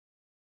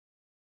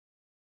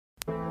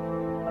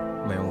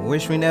Man,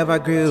 wish we never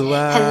grew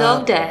up.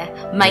 Hello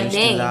there, my Used to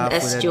name laugh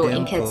is with a Jo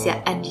dimple.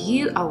 Inketia and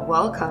you are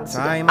welcome to the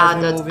Time has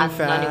been Adult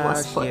moving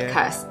Anonymous fast, yeah.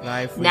 podcast.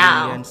 Life really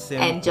Now, and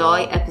simple.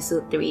 enjoy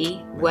episode 3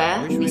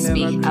 where Wish we we never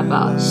speak grew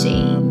about up.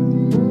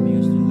 shame. We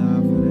used to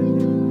laugh with a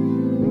dimple.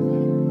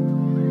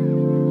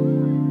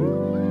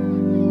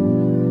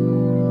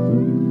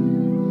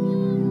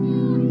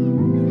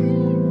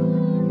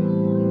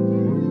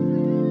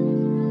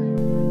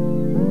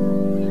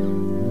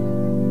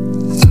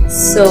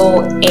 So,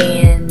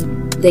 in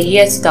the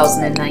year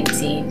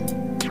 2019,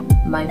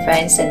 my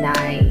friends and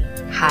I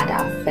had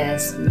our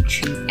first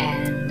retreat,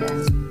 and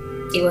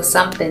it was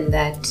something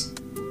that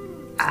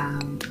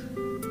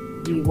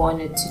we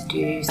wanted to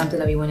do, something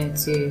that we wanted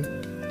to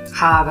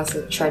have as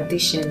a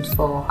tradition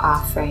for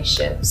our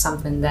friendship,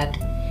 something that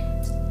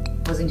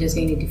wasn't just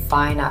going to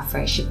define our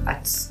friendship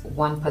at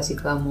one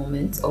particular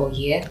moment or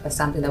year, but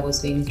something that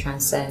was going to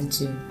transcend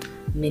to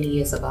many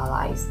years of our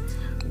lives.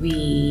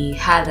 We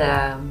had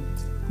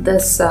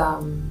this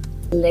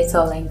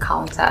little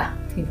encounter,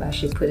 if I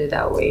should put it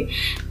that way,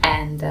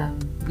 and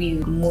we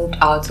moved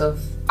out of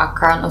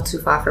Accra, not too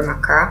far from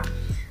Accra,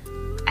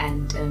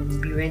 and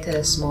we rented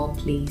a small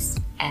place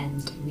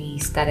and we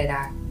started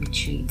our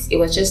retreat. It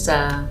was just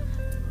a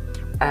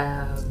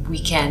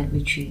weekend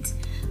retreat.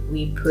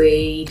 We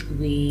prayed,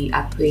 we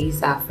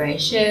appraised our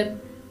friendship,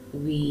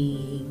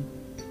 we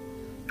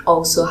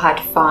also had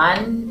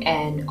fun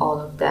and all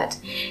of that.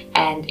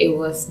 And it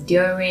was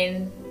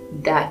during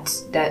that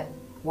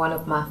one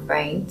of my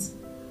friends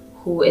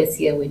who is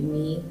here with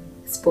me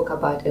spoke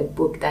about a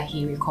book that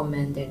he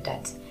recommended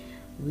that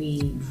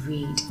we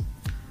read,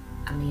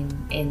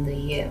 in the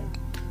year.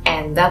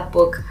 And that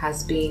book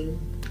has been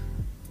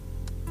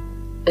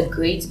a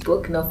great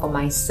book, not for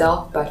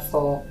myself, but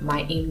for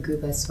my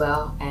in-group as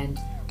well, and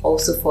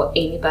also for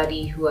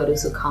anybody who had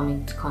also come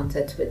into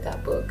contact with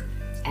that book.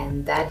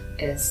 And that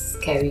is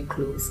Scary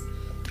Clothes.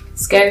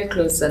 Scary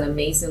Clothes is an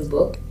amazing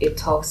book. It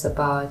talks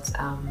about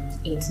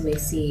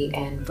intimacy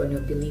and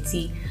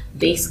vulnerability.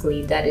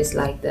 Basically, that is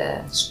like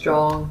the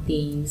strong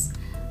themes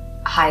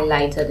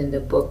highlighted in the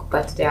book,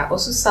 but there are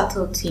also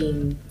subtle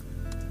themes,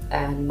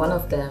 and one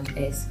of them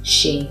is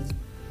shame.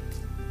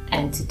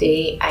 And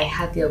today I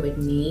have here with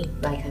me,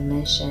 like I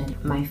mentioned,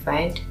 my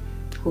friend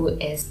who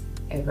is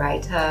a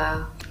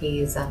writer,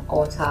 he is an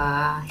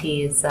author,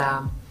 he is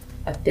a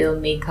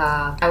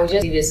filmmaker. I will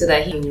just leave it so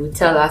that he will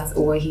tell us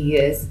what he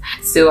is.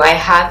 So I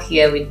have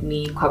here with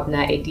me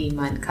Kwabena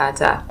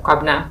Ediman-Carter.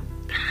 Kwabena.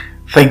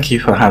 Thank you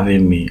for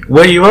having me.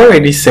 Well, you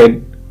already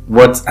said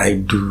what I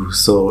do,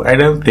 so I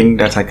don't think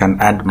that I can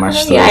add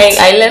much to it.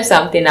 I left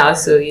something out,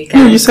 so you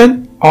can. You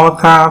said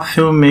author,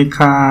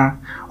 filmmaker.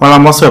 Well,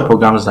 I'm also a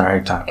programs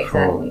director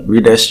for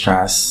Readers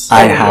Trust.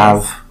 I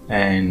have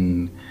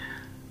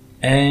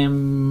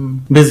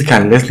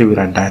basically, let's leave it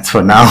at that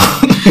for now.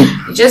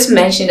 You just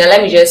mentioned that.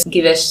 Let me just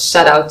give a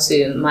shout out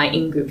to my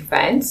in-group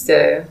friends.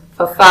 So,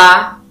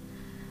 Fafa,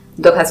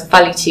 Dr.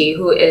 Falichi,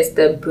 who is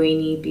the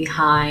brainy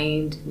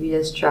behind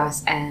Readers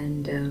Trust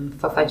and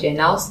Fafa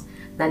Journals.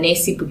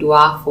 Nanesi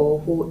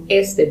Buduafo, who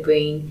is the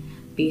brain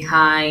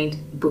behind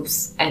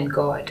Books and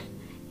God.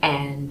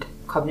 And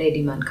Kwabena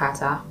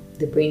Ediman-Carter,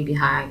 the brain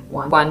behind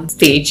one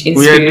stage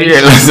inspiration. We are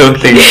doing lots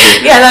of things.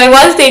 Yeah,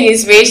 one stage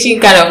inspiration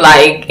kind of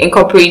like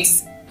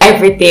incorporates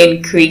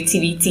everything,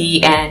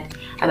 creativity, and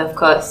of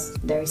course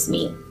there's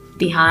me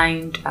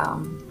behind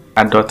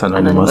Adult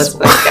Anonymous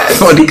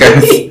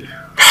podcast.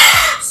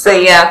 So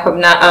yeah,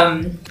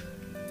 Kwabena,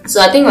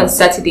 so I think on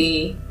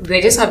Saturday we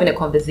were just having a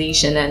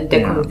conversation, and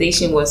the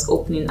conversation was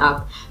opening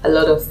up a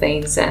lot of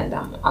things, and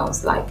I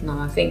was like, no,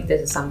 I think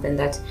this is something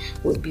that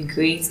would be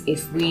great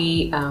if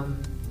we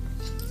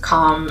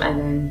come and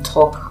then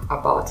talk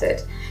about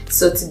it.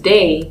 So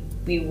today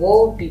we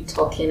will be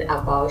talking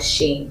about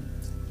shame,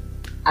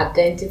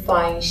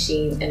 identifying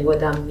shame and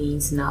what that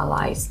means in our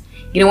lives.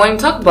 You know, when we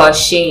talk about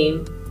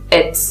shame,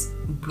 it's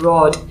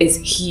broad, it's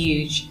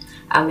huge.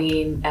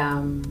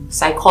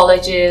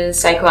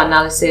 Psychologists,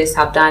 psychoanalysis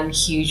have done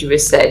huge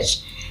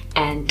research,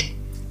 and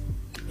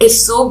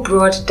it's so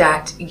broad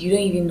that you don't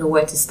even know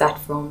where to start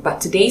from.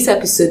 But today's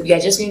episode, we are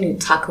just going to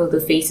tackle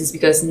the faces,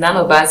 because none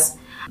of us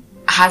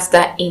has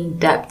that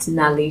in-depth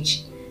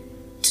knowledge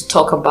to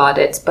talk about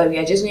it, but we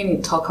are just going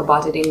to talk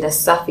about it in the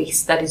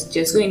surface. That is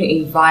just going to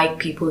invite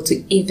people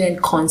to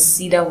even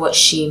consider what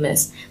shame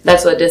is.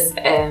 That's what this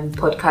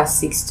podcast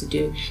seeks to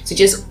do, to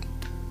just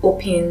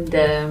open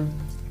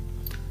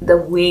the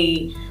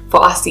way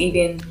for us to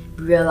even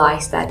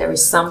realize that there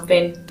is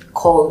something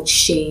called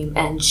shame,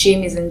 and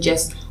shame isn't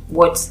just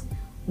what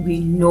we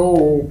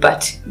know,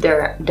 but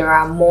there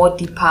are more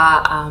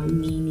deeper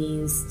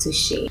meanings to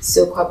shame.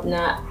 So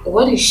Kwabena,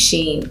 what is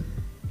shame?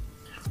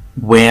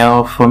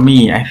 Well, for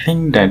me, I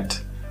think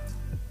that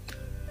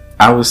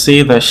I would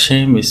say that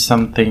shame is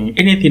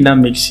anything that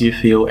makes you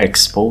feel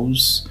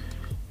exposed,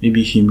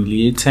 maybe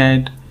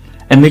humiliated,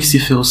 and makes you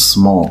feel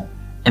small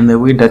in the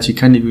way that you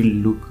can't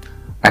even look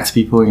at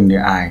people in the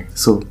eye.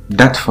 So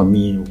that for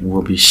me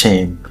will be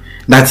shame.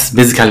 That's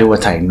basically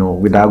what I know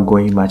without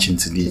going much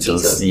into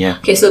details. Yeah.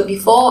 Okay, so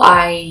before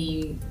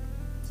I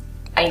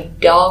I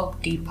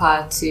delved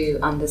deeper to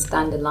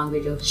understand the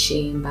language of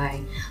shame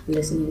by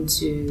listening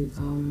to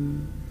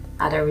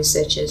other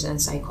researchers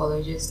and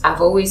psychologists.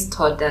 I've always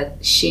thought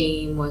that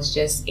shame was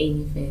just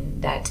anything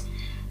that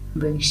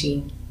brings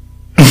shame.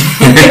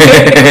 Shame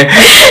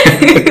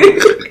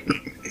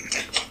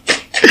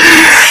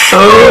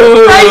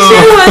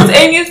was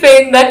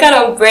anything that kind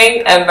of bring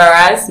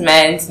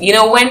embarrassment.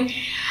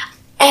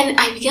 And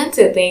I began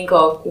to think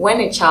of when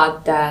a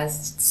child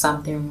does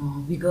something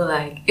wrong, we go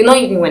like, not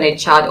even when a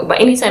child, but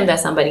anytime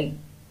that somebody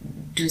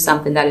do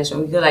something that is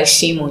wrong, we go like,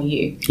 shame on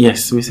you.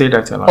 Yes, we say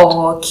that a lot.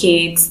 Or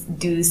kids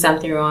do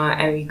something wrong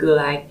and we go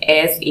like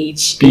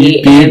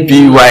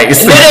S-H-A-M-P-P-Y. No,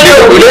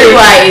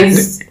 P-Y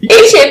is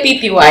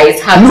H-A-P-P-Y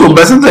is happy. No,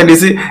 but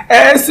sometimes they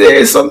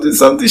say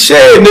something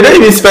shame. They don't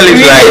even spell it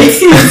right.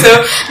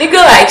 So they go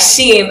like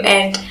shame,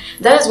 and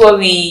that is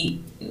what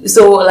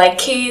so like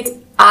kids,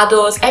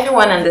 adults,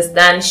 everyone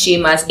understands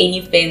shame as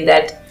anything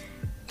that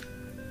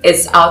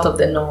is out of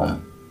the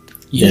norm.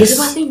 Yes. Because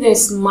I think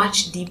there's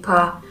much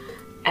deeper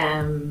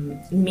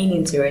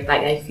meaning to it.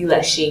 Like, I feel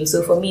like shame.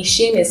 So for me,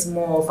 shame is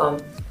more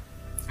of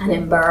an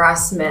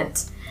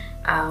embarrassment,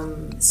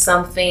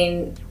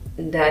 something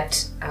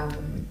that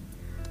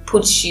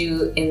puts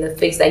you in the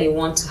face that you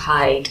want to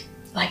hide.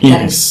 Like,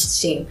 that is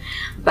shame.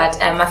 But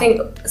I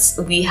think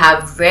we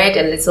have read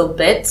a little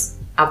bit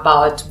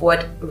about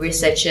what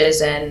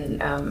researchers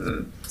and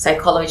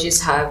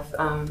psychologists have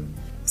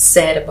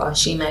said about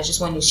shame. I just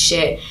want to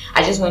share.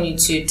 I just want you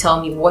to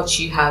tell me what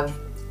you have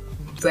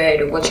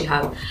read or what you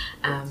have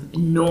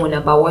known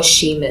about what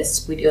shame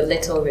is with your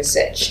little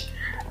research.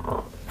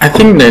 I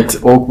think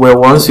that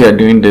once we are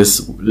doing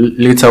this,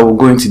 later we'll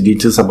go into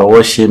details about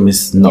what shame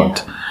is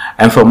not. Yeah.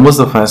 And for most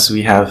of us,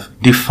 we have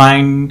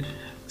defined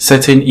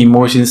certain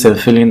emotions and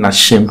feeling as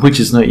shame,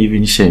 which is not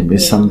even shame,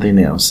 it's something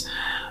else.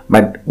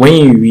 But when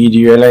you read,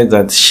 you realize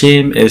that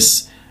shame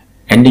is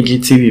a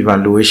negative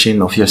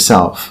evaluation of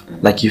yourself,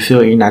 like you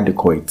feel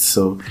inadequate.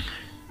 So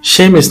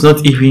shame is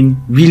not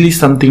even really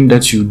something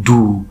that you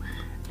do.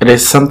 It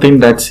is something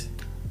that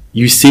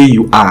you say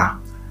you are.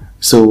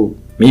 So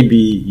maybe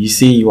you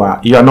say you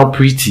are not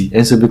pretty,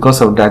 and so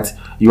because of that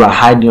you are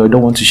hiding or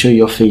don't want to show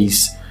your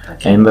face.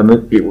 Okay. And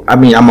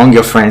among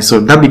your friends. So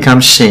that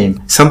becomes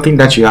shame. Something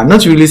that you are,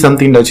 not really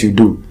something that you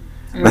do,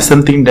 but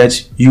something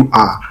that you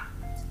are.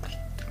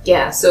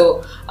 Yeah,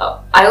 so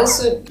I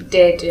also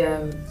did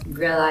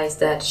realize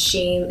that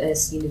shame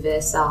is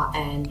universal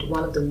and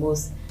one of the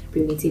most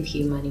primitive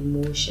human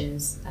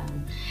emotions,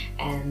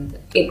 and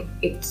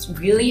it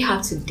really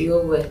had to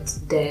deal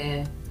with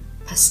the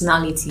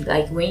personality.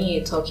 Like, when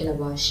you're talking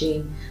about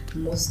shame,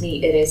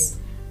 mostly it is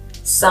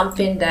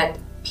something that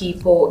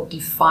people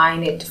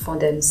define it for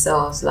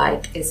themselves,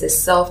 like it's a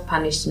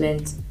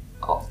self-punishment,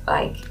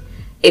 like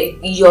if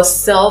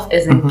yourself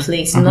is in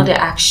place, not the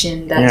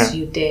action that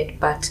you did,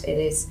 but it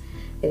is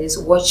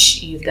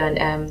what you've done.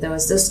 There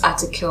was this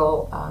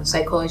article,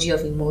 Psychology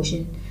of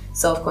Emotion,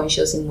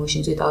 Self-Conscious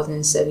Emotion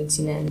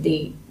 2017, and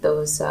there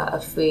was a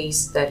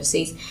phrase that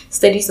says,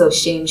 studies of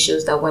shame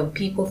shows that when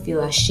people feel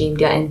ashamed,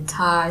 their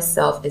entire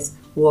self is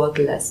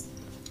worthless,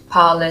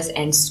 powerless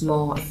and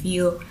small,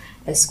 feel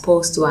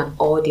exposed to an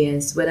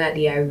audience, whether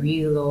they are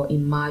real or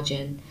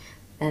imagined,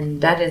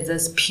 and that is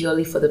just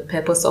purely for the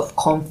purpose of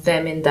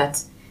confirming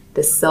that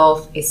the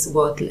self is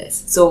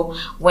worthless. So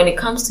when it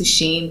comes to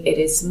shame, it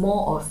is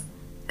more of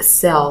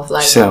self,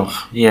 like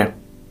self. Yeah.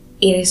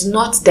 It is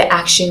not the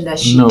action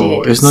that you did.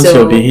 No, it's not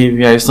your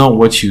behavior. It's not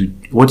what you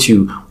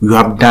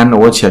have done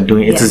or what you're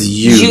doing. It is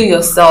you. You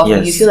yourself.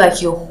 Yes. You feel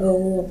like your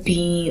whole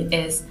being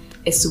is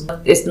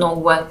not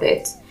worth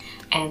it,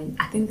 and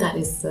I think that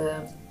is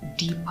a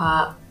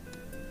deeper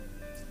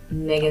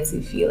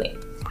negative feeling.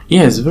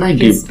 Yes, very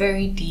deep. It's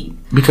very deep.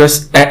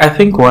 Because I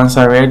think once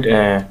I read,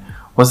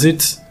 was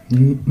it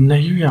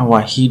Naira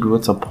Wahid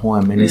wrote a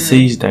poem, and it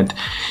says that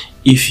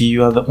if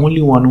you are the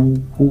only one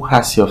who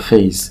has your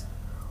face,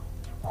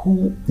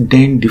 who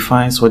then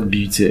defines what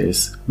beauty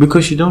is?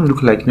 Because you don't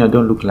look like me, I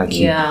don't look like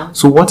you.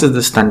 So what is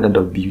the standard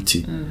of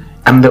beauty?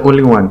 I'm the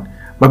only one.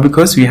 But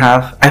because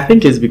I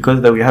think it's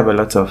because that we have a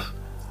lot of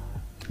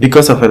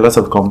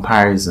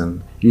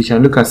comparison. You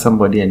can look at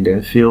somebody and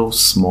then feel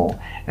small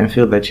and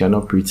feel that you're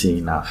not pretty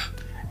enough,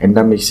 and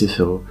that makes you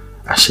feel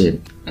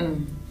ashamed.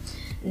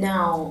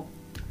 Now,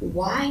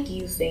 why do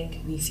you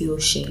think we feel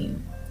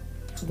shame?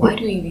 Why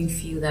do we even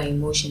feel that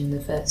emotion in the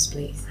first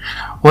place?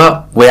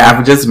 Well,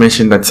 I've just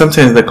mentioned that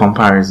sometimes the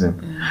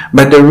comparison,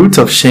 but the root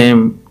of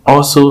shame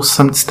also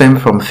stem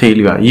from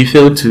failure. You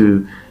fail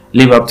to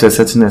live up to a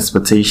certain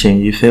expectation.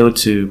 You fail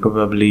to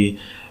probably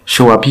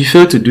show up. You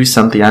fail to do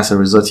something, as a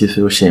result you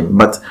feel shame.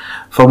 But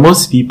for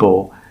most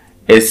people,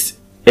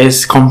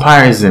 it's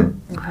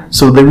comparison.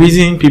 So the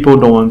reason people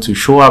don't want to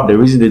show up, the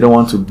reason they don't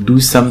want to do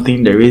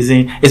something, the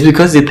reason is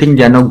because they think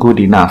they are not good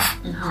enough.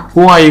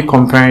 Who are you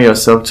comparing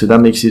yourself to that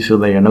makes you feel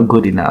that you're not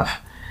good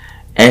enough?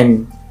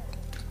 And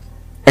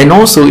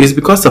also it's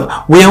because of,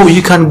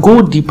 you can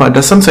go deeper.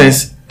 That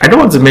sometimes, I don't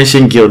want to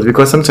mention guilt,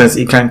 because sometimes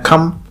it can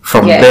come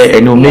from Yes, there,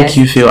 and it will make yes.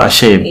 you feel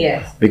ashamed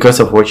Yes. because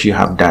of what you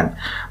have done.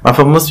 But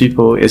for most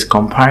people, it's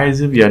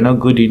comparison. You're not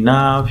good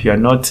enough. You're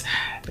not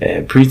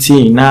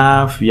pretty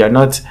enough. You're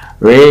not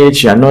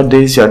rich. You're not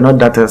this. You're not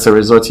that. As a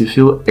result, you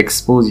feel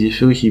exposed. You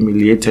feel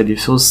humiliated. You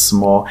feel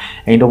small,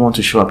 and you don't want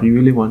to show up. You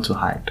really want to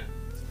hide.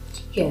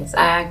 Yes,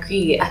 I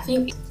agree. I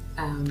think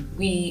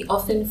we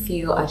often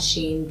feel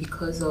ashamed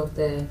because of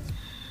the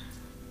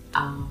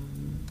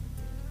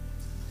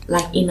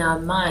like in our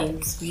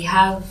minds we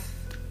have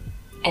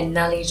a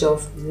knowledge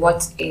of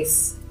what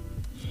is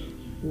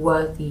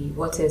worthy,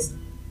 what is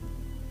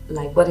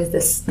the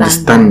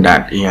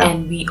standard, yeah.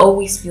 and we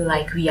always feel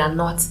like we are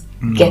not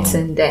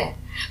getting there.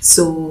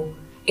 So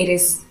it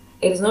is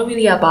not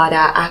really about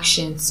our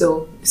actions.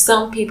 So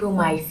some people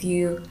might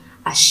feel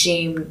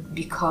ashamed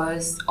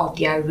because of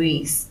their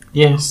race,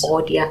 Yes.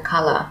 or their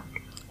color,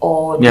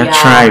 or Their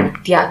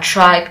tribe. Their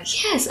tribe.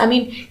 Yes, I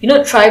mean,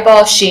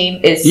 tribal shame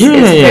is Yeah.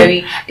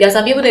 very. There are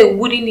some people that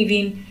wouldn't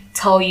even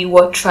tell you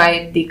what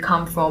tribe they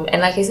come from,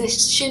 and like I said,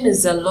 shame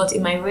is a lot.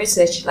 In my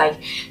research, like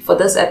for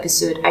this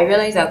episode, I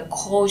realized that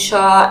culture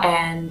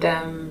and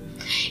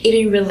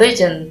even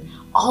religion,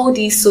 all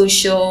these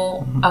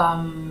social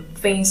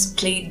things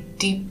play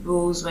deep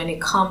roles when it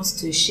comes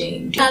to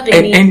shame. Do you have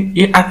any? And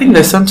yeah, I think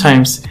that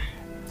sometimes,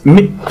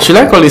 should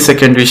I call it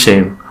secondary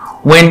shame?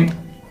 When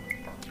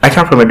I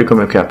come from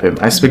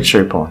Educomekapim, I speak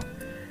Sherpon,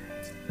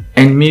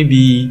 and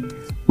maybe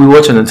we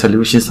watch on the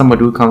television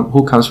somebody who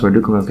comes from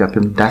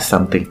Educomekapim does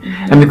something,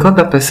 and because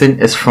that person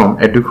is from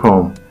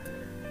Educom,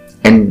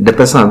 and the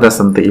person does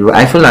something,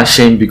 I feel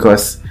ashamed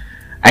because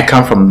I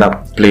come from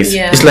that place.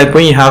 Yeah. It's like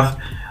when you have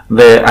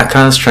the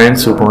Akans trying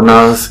to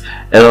pronounce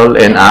L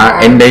and R,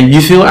 and then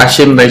you feel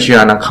ashamed that you're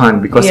an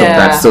Akan because of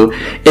that. So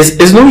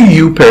it's not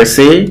you per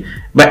se,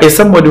 but it's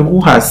somebody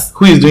who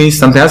is doing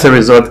something. As a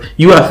result,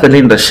 you are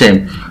feeling the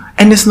shame,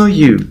 and it's not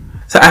you.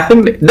 So I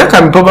think that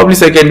can be probably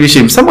secondary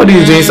shame. Somebody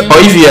is doing, or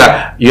if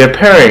you're a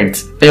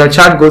parent and your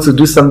child goes to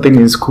do something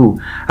in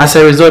school, as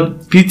a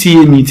result,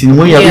 PTA meeting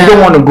when you don't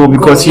want to go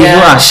because you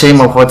are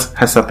ashamed of what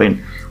has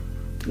happened.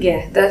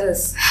 Yeah, that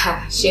is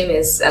shame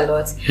is a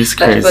lot. It's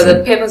but crazy. for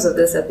the purpose of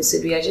this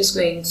episode, we are just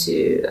going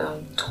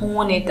to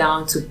tone it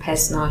down to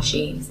personal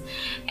shames.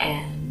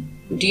 And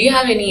do you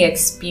have any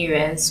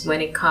experience when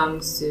it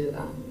comes to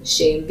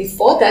shame?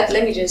 Before that,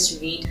 let me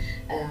just read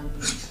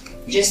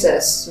just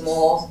a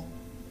small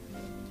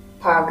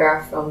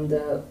paragraph from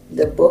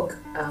the book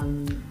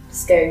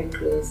Scary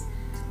Clothes,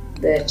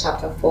 the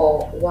chapter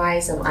 4, why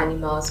some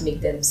animals make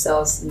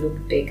themselves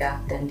look bigger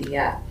than they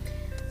are.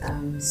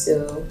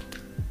 So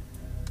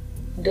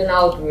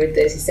Donald wrote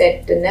this. He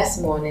said, the next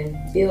morning,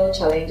 Bill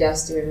challenged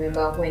us to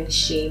remember when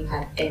shame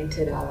had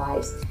entered our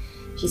lives.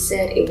 He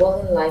said it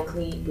wasn't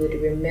likely we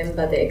would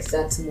remember the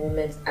exact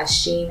moment, as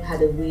shame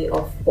had a way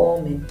of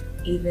forming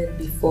even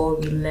before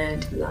we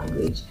learned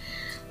language.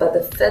 But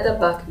the further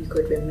back we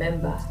could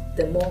remember,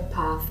 the more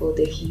powerful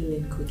the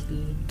healing could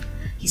be.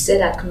 He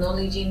said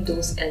acknowledging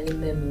those early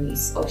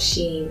memories of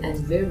shame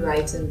and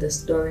rewriting the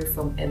story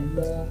from a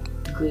more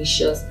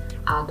gracious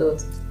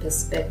adult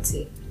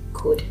perspective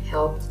could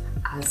help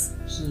us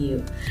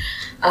heal.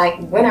 Like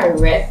when I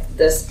read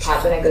this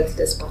part, when I got to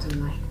this part,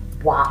 I'm like,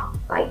 wow,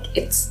 like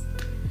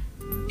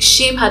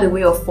shame had a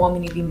way of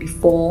forming even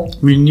before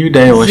We knew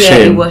that it was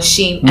shame. it was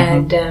shame.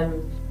 And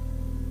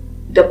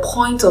the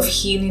point of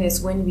healing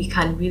is when we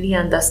can really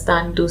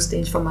understand those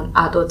things from an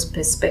adult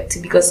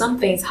perspective, because some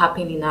things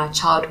happen in our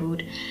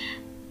childhood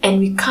and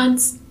we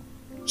can't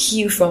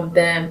heal from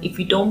them if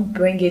we don't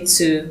bring it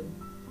to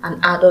an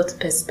adult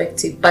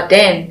perspective. But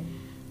then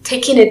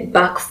taking it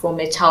back from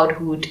a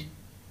childhood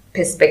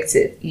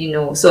perspective,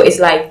 so it's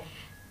like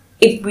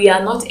if we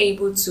are not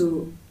able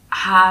to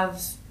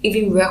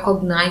even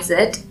recognize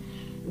it,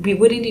 we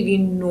wouldn't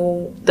even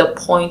know the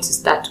point to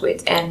start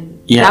with. And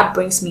that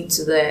brings me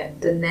to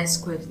the next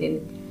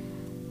question.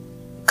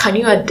 Can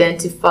you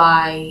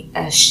identify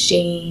a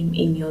shame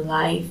in your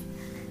life?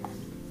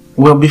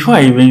 Well, before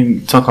I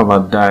even talk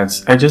about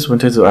that, I just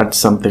wanted to add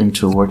something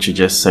to what you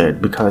just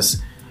said,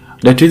 because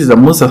the truth is that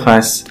most of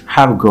us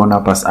have grown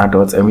up as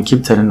adults and we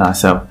keep telling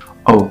ourselves,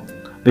 oh,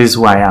 this is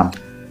who I am.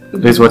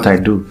 This is what I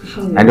do.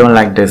 I don't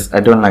like this. I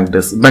don't like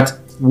this. But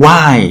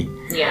why?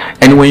 Yeah.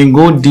 And when you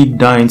go deep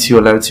down into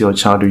your life, to your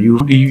childhood,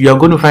 you're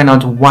going to find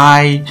out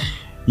why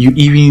you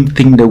even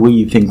think the way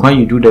you think, why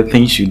you do the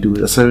things you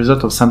do as a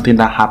result of something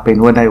that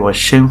happened, whether it was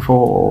shameful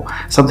or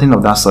something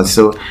of that sort.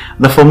 So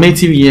the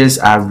formative years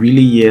are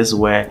really years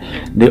where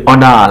they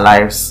order our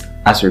lives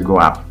as we grow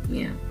up.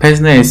 Yeah.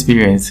 Personal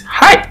experience.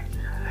 Hi!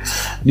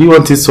 Do you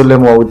want to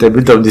solemn one with a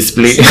bit of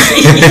display?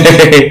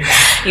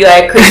 You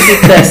are a crazy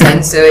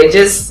person, so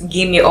just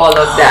give me all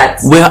of that.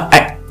 Well,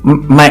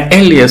 my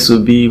earliest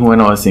would be when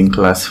I was in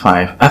class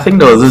 5. I think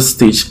there was a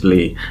stage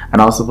play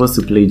and I was supposed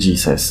to play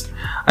Jesus.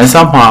 And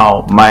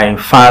somehow my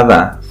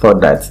father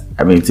thought that,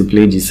 to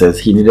play Jesus,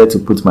 he needed to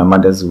put my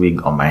mother's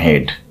wig on my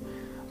head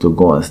to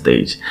go on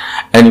stage.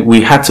 And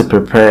we had to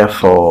prepare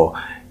for,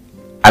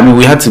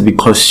 we had to be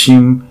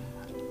costumed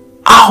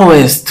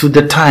hours to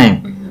the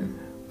time.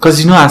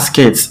 Because as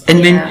kids.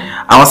 And then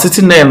I was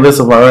sitting there in this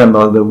overall and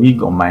there was the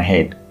wig on my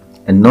head,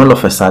 and all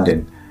of a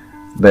sudden,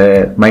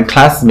 my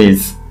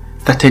classmates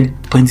started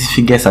pointing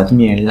fingers at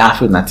me and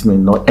laughing at me.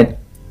 And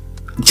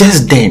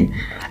just then,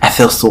 I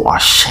felt so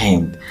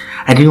ashamed.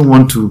 I didn't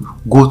want to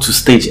go to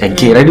stage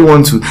again. I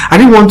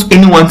didn't want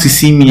anyone to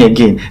see me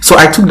again. So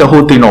I took the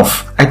whole thing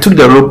off. I took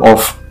the robe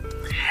off.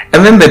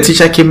 And then the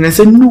teacher came in and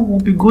said, no, we'll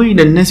be going in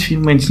the next few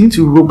months. You need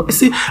to robe. I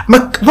said,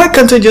 why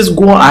can't I just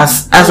go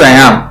as I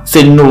am?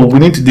 Say, no, we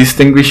need to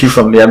distinguish you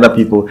from the other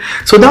people.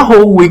 So that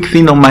whole wig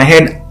thing on my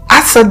head,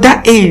 at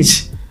that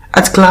age,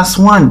 at class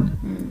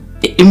 1,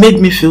 it made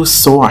me feel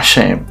so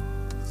ashamed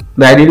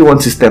that I didn't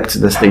want to step to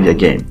the stage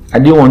again. I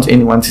didn't want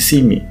anyone to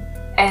see me.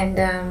 And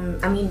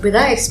with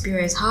that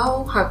experience,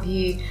 how have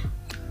you?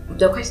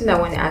 The question I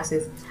want to ask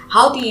is,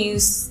 how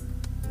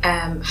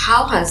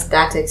has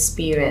that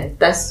experience,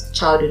 that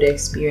childhood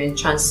experience,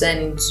 transcend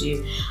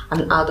into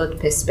an adult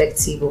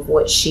perspective of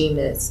what shame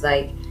is?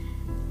 Like,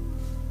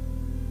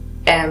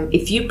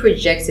 if you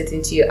project it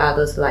into your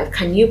adult life,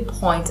 can you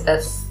point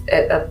a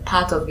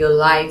part of your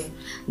life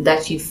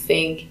that you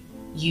think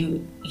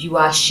you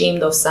are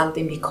ashamed of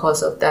something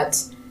because of that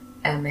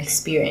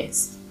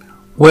experience?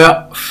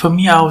 Well, for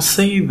me, I would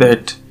say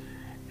that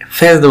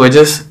first they were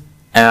just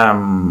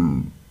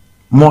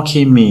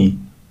mocking me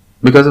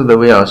because of the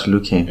way I was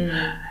looking,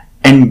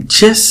 and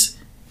just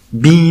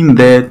being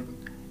there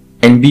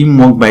and being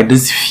mocked by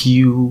these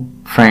few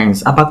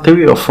friends, about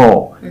 3 or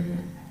 4,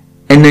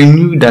 and I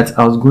knew that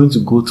I was going to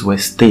go to a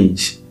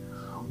stage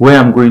where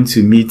I'm going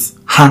to meet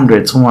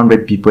 100,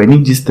 200 people, and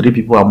if these 3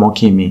 people are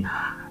mocking me,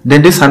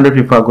 then these 100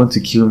 people are going to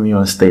kill me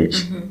on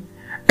stage.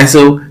 And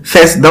so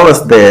first, that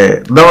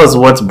was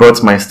what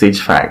brought my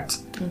stage fright.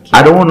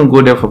 I don't want to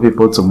go there for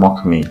people to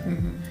mock me.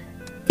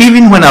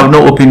 Even when I've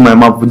not opened my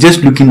mouth,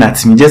 just looking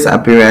at me, just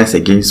appearance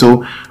again.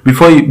 So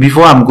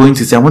before I'm going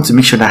to say, I want to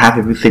make sure that I have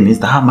everything. Is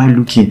that, how am I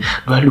looking?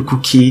 Do I look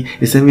okay?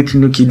 Is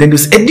everything okay? Then they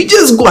say, and you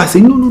just go. I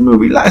say, no,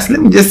 relax. Let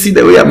me just see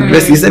the way I'm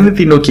dressed. Is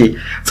everything okay?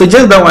 So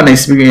just that one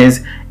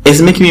experience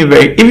is making me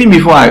very. Even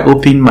before I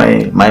open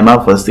my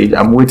mouth on stage,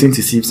 I'm waiting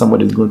to see if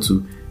somebody is going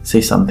to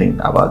say something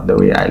about the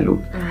way I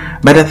look.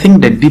 But I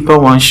think the deeper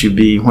one should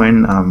be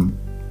when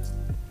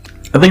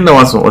I think that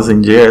was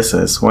in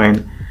JSS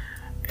when,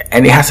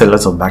 and it has a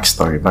lot of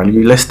backstory, but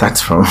let's start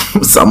from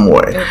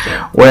somewhere.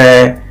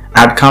 Where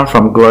I'd come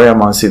from Gloria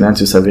Mount Sinai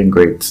to 7th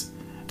grade,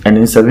 and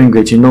in 7th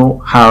grade, you know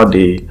how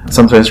they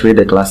sometimes rate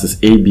the classes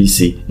A, B,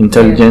 C,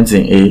 intelligence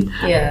in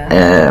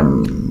A,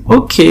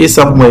 okay,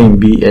 somewhere in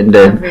B, and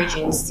then average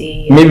in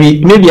C,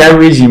 maybe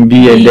average in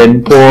B, and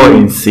then poor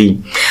in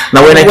C.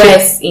 Now when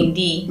West in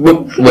D.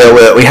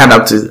 Well, we had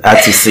up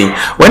to C.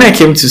 When I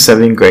came to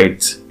 7th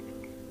grade,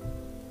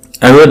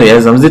 I wrote the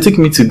exams. They took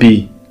me to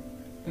B.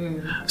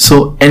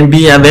 So, and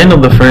B, at the end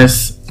of the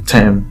first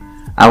term,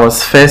 I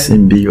was first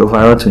in B,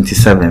 overall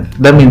 27th.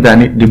 That means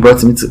that they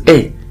brought me to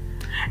A.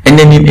 And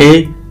then in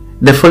A,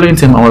 the following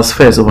term, I was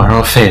first,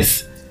 overall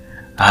first.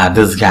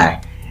 This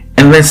guy.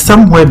 And then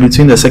somewhere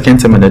between the second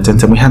term and the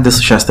 10th term, we had this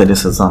social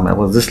studies exam. I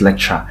was this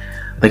lecturer.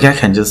 The guy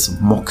can just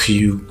mock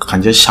you,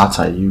 can just shout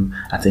at you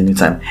at any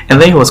time.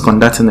 And then he was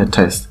conducting a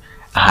test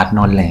I had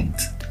not learned.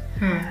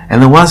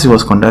 And then once he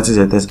was conducting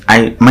the test,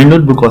 my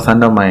notebook was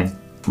under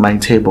my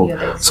table.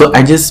 So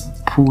I just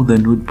pulled the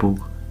notebook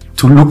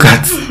to look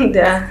at.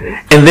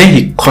 And then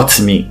he caught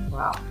me.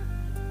 Wow.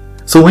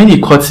 So when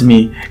he caught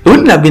me, it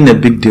wouldn't have been a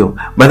big deal.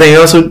 But then he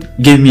also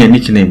gave me a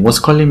nickname. Was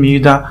calling me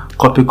either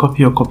copy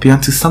or copy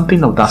to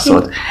something of that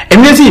sort.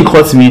 And when he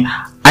caught me,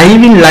 I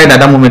even lied at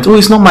that moment. Oh,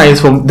 it's not mine,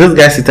 it's from this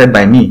guy seated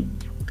by me.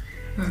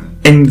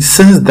 And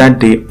since that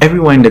day,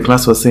 everyone in the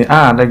class was saying,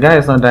 the guy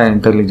is not that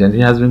intelligent. He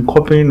has been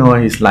copying all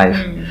his life.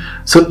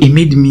 So it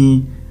made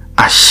me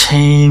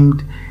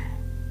ashamed.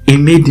 It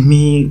made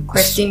me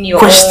question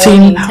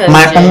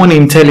my own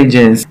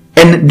intelligence.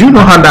 And do you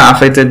know how that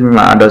affected me in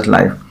my adult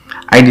life?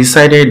 I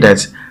decided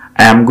that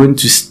I am going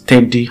to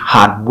study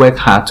hard, work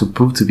hard to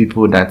prove to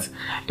people that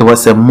it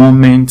was a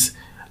moment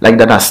like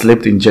that I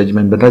slept in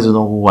judgment, but that's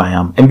not who I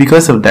am. And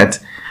because of that,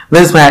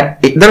 that's why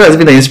that has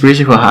been the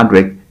inspiration for hard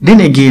work. Then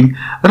again,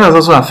 that has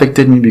also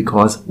affected me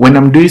because when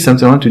I'm doing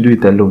something, I want to do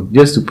it alone,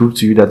 just to prove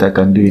to you that I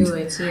can do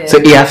it. So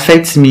it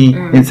affects me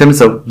in terms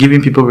of giving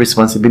people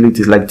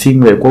responsibilities like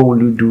teamwork. What will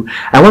you do?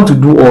 I want to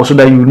do all so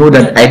that you know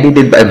that I did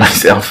it by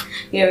myself.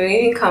 Yeah,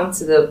 we even come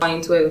to the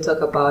point where we talk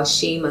about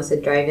shame as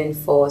a driving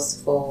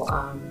force for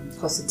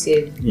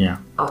positive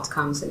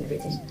outcomes and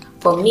everything.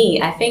 For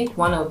me, I think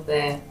one of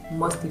the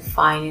most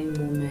defining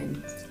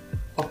moments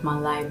of my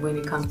life when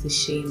it comes to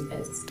shame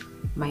is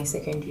my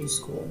secondary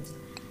school.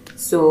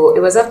 So it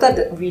was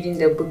after reading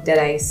the book that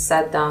I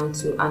sat down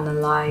to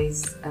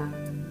analyze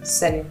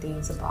certain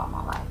things about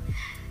my life.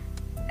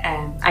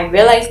 I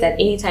realized that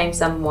anytime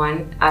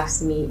someone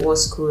asked me what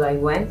school I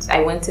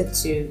wanted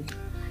to.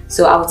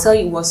 So I would tell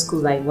you what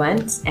school I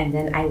went, and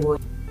then I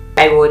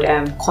would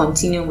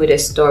continue with a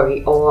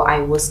story, or I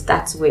would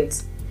start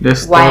with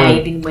why I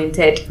even went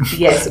it.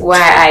 Yes, why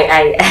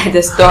I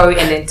the story,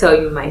 and then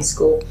tell you my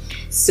school.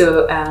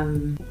 So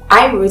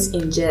I wrote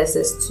in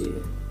JSS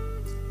 2.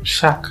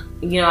 Shock.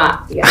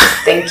 Yeah,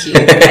 thank you.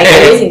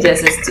 I was in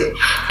JSS too,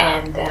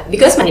 and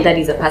because my dad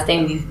is a pastor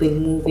and we've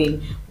been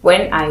moving.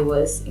 When I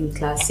was in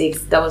class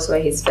 6, that was where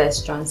his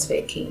first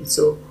transfer came.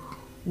 So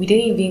we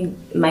didn't even,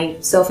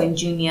 myself and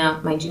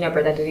my junior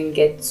brother didn't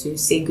get to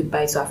say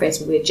goodbye to our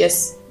friends. We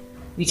just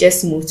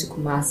moved to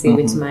Kumasi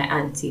with my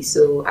auntie.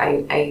 So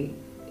I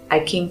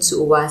came to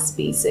OWAS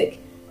Basic,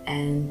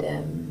 and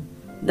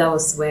that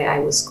was where I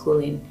was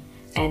schooling.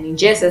 And in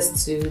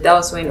JSS 2, that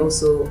was when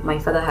also my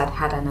father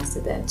had an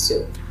accident.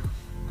 So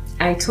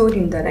I told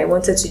him that I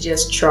wanted to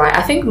just try.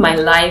 I think my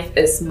life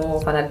is more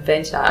of an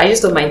adventure. I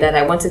just told my dad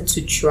I wanted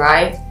to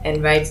try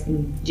and write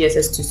in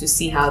JSS 2 to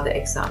see how the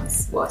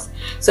exams was.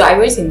 So I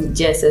wrote in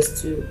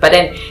JSS 2, but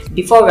then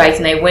before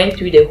writing, I went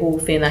through the whole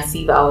thing as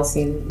if I was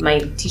in. My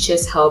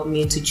teachers helped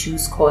me to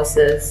choose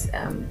courses,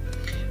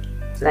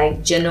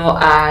 like general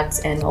arts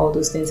and all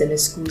those things, in the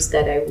schools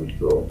that I would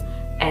go.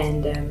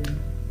 And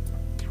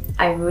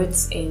I wrote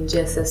in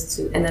JSS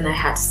 2, and then I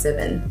had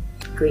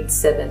grade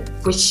 7,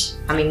 which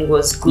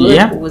was good.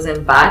 Yeah. It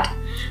wasn't bad,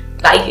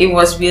 like it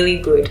was really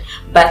good.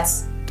 But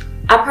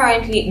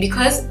apparently,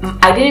 because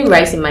I didn't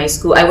write in my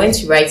school, I went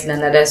to write in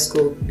another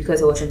school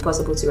because it was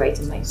impossible to write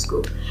in my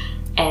school,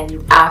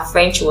 and our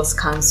French was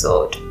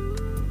cancelled.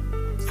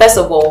 First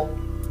of all,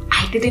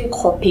 I didn't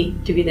copy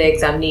to be the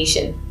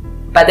examination,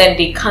 but then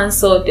they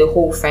cancelled the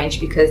whole French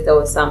because there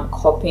was some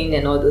copying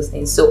and all those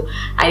things. So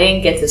I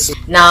didn't get to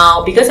school.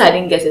 Now, because I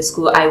didn't get to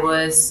school, I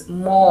was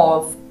more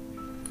of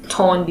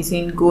torn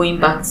between going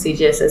back to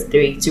JSS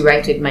 3 to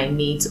write with my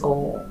mates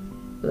or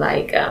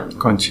like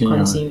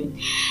continuing.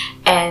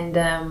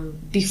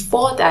 And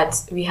before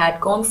that, we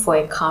had gone for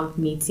a camp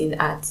meeting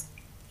at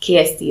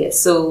KSTS.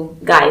 So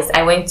guys,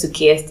 I went to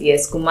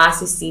KSTS,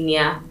 Kumasi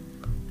Senior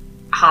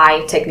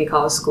High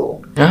Technical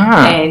School.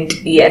 And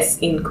yes,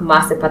 in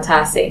Kumasi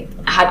Patase.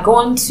 I had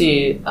gone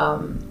to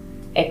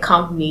a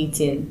camp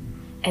meeting,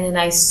 and then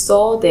I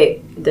saw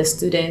the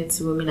students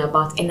roaming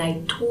about, and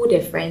I told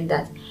a friend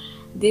that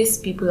these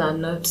people are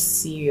not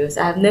serious.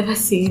 I have never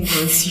seen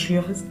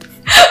non-serious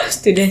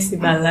students in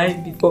my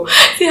life before.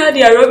 See how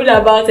they are roaming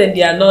about and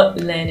they are not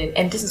learning.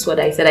 And this is what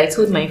I said. I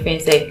told my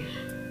friend, say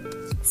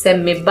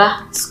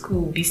meba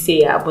school be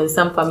say but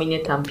some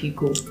family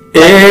Tampico. If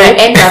I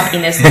end up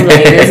in a school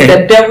like this,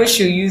 the devil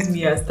should use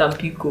me as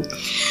Tampico.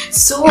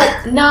 So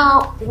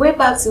now way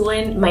back to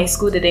when my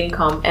school didn't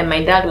come, and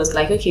my dad was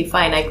like, okay,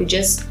 fine,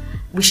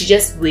 we should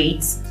just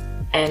wait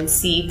and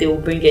see if they will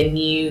bring a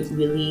new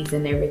release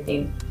and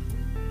everything.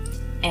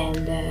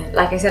 And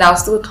like I said, I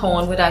was still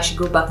torn whether I should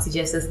go back to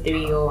JSS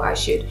 3 or I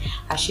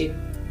should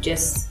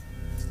just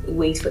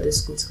wait for the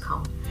school to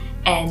come.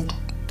 And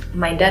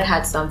my dad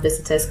had some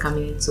visitors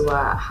coming into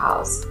our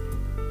house,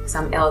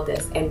 some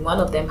elders, and one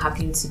of them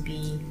happened to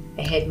be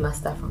a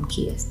headmaster from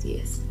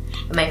KSTS.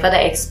 And my father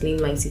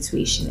explained my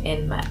situation,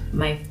 and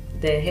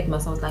the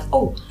headmaster was like,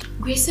 oh,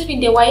 grade 7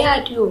 there, why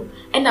are you?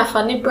 And a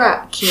funny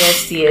bra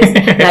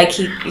KSTS, like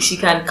she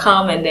can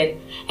come.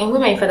 And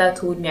when my father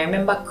told me, I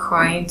remember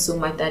crying so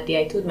much that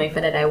day. I told my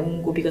father that I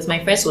won't go because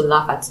my friends will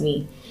laugh at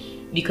me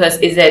because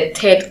it's a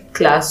 3rd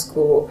class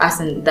school as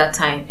in that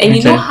time. And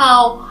you know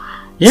how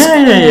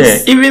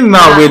even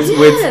now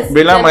with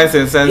Bella Minds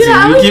and Sense,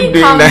 you keep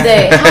doing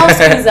that. How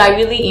schools are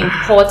really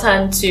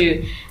important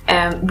to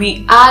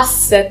we are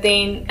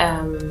certain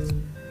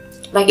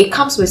like it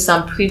comes with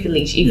some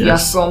privilege if you are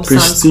from some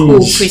school,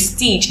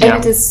 prestige,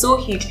 and it is so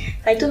huge.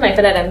 I told my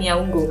father that I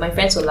won't go. My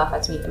friends will laugh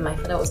at me, and my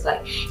father was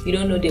like, you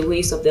don't know the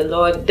ways of the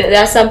Lord. There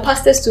are some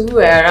pastors too who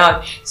are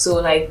around, so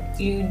like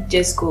you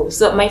just go.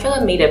 So my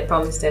father made a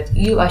promise that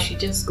I should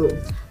just go.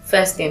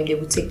 First time they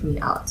would take me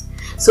out.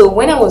 So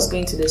when I was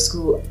going to the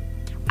school,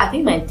 I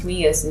think my 3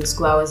 years in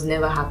school, I was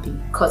never happy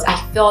because I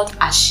felt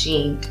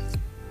ashamed.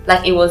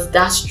 Like it was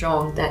that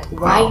strong that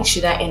why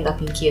should I end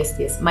up in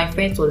KSTS? My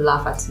friends will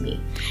laugh at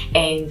me,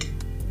 and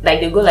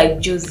like they go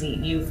like, Josie,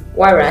 you've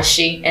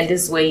warashi, and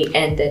this way you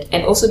ended.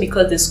 And also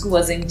because the school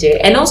wasn't there,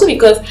 and also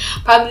because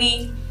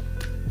probably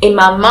in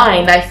my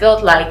mind I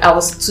felt like I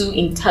was too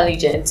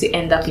intelligent to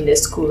end up in the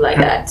school like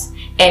that.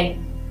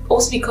 And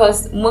also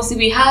because mostly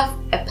we have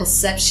a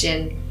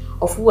perception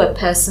of who a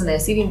person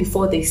is even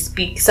before they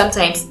speak.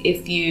 Sometimes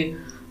if you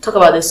talk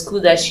about the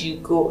school that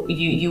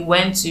you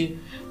went to,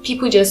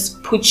 people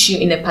just put you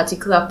in a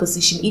particular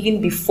position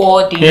even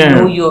before they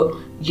know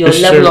your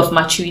level of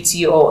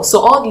maturity. Or so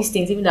all these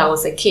things, even though I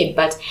was a kid,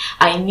 but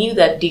I knew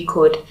that they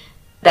could,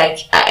 like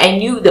I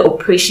knew the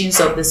operations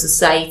of the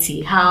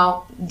society,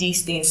 how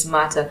these things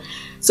matter.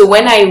 So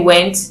when I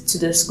went to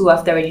the school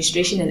after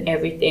registration and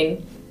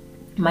everything,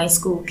 my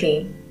school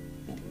came.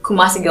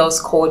 Kumasi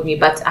girls called me,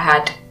 but I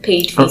had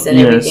paid fees and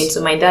everything.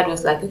 So my dad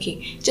was like,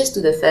 okay, just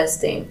do the first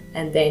thing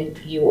and then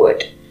you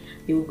would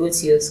go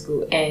to your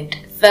school. And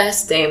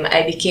first time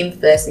I became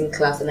first in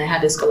class, and I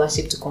had a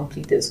scholarship to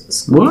complete this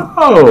school.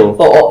 Wow!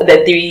 For all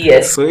the 3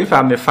 years. So if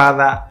I'm a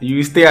father,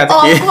 you stay at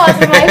Of course,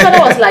 my father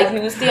was like,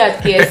 you will stay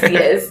at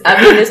KSTS.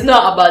 I mean, it's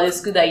not about the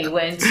school that you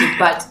went to,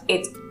 but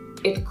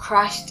it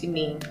crushed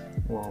me.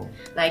 Wow!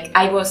 Like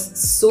I was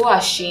so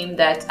ashamed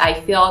that I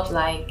felt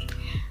like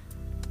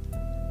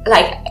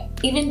like,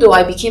 even though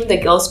I became the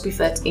girls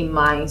prefect in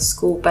my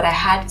school, but I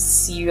had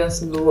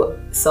serious low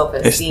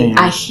self-esteem. Esteem.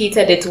 I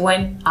hated it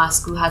when our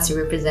school had to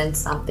represent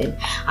something.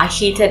 I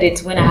hated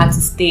it when I had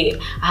to stay.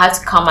 I had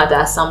to come at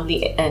the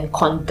assembly and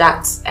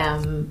conduct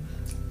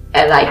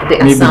like the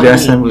Maybe assembly. the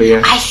assembly,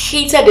 yeah. I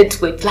hated it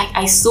with, like,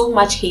 I so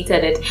much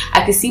hated it.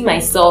 I could see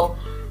myself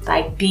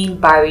like being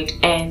buried.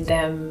 And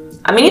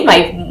I mean,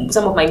 if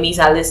some of my mates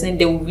are listening,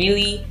 they will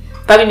really,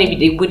 probably maybe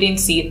they wouldn't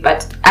see it,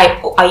 but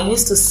I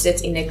used to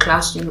sit in a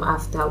classroom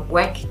after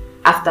work,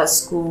 after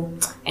school,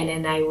 and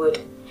then I would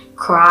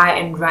cry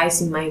and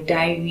write in my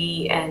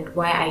diary and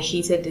why I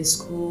hated the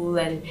school,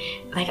 and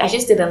like I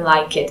just didn't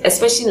like it,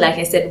 especially like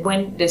I said,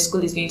 when the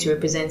school is going to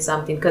represent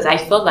something, because I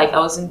felt like I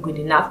wasn't good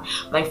enough.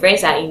 My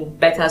friends are in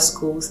better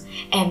schools,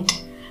 and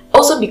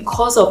also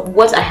because of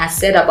what I had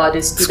said about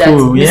the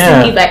school, that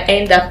yeah. if I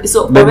end up,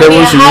 so the already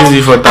devil should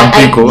use it for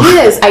Tampico.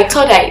 yes, I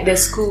thought the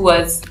school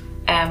was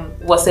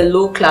a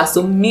low class,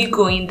 so me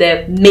going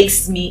there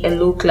makes me a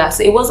low class.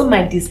 So it wasn't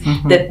my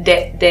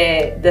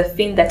the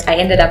thing that I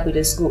ended up with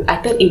the school. I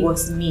thought it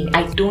was me.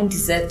 I don't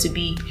deserve to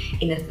be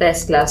in a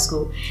first class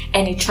school,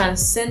 and it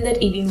transcended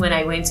even when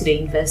I went to the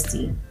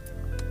university.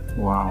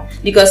 Wow.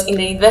 Because in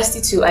the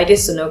university too, I did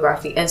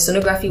sonography, and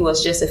sonography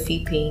was just a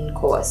fee-paying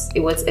course.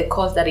 It was a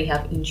course that they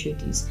have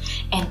introduced,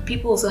 and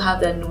people also have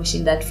that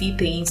notion that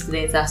fee-paying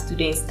students are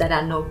students that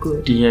are not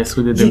good. Yes,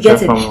 we You didn't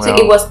get it? perform well. So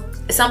it was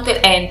something,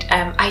 and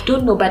I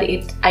don't know, but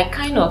I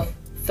kind of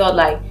felt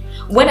like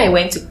when I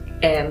went to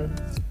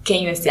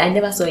KUST, I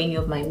never saw any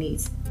of my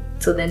mates.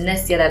 So the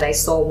next year that I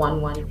saw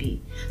 1B.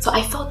 So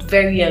I felt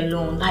very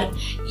alone. Like,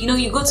 you know,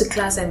 you go to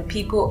class and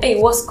people,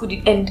 hey, what's good?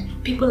 And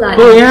people are,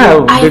 oh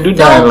yeah, I they do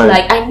that. felt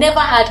like I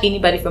never had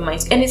anybody from my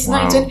school. And it's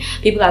nice when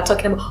people are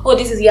talking about, oh,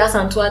 this is Yas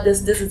Antoine,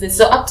 this is this.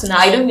 So up to now,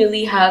 I don't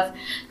really have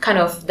kind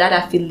of that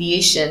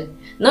affiliation.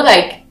 Not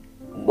like,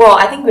 well,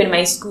 I think when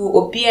my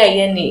school, but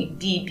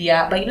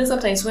you know,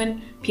 sometimes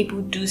when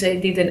people do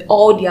certain things and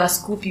all their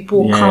school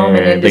people come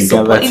and then they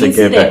support, even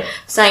see the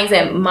signs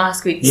and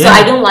masquerade. Yeah. So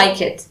I don't like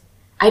it.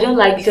 I don't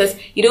like, because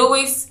it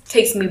always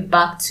takes me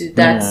back to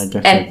that,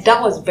 and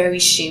that was very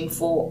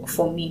shameful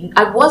for me.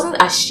 I wasn't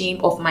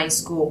ashamed of my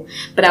school,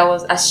 but I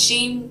was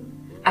ashamed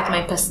at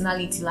my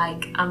personality.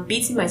 Like, I'm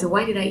beating myself.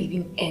 Why did I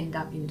even end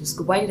up in the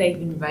school? Why did I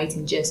even write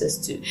in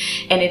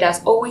JSS2? And it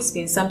has always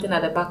been something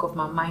at the back of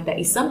my mind that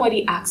if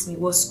somebody asked me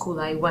what school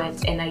I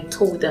went and I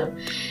told them,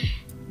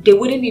 they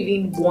wouldn't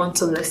even want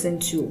to listen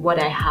to what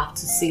I have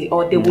to say,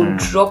 or they would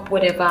drop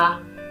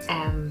whatever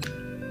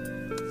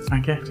I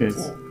get it.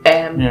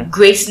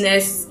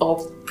 Greatness or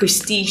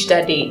prestige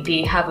that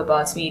they have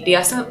about me. There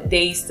are some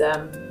days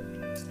a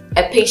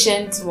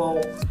patient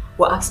will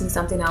ask me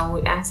something, I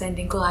will answer and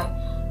then go like,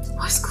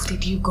 what school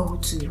did you go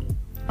to?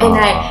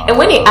 And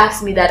when they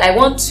ask me that, I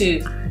want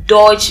to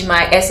dodge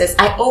my SS.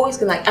 I always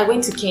go like, I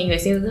went to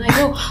KUST, and they're like,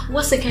 oh,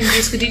 what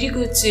secondary school did you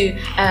go to?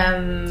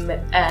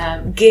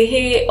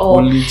 Gehe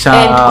or Holy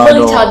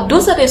Child.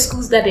 Those are the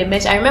schools that they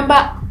mention. I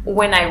remember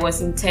when I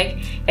was in tech,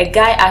 a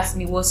guy asked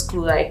me what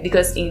school, like,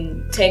 because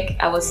in tech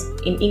I was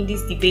in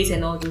English debate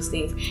and all those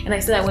things, and I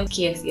said I went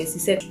to KSS. He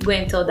said, go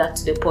and tell that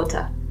to the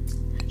porter.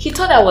 He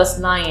thought I was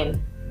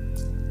lying.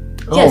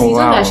 Yes, he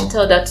told me I should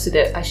tell that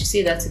I should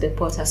say that to the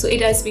porter. So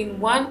it has been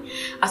one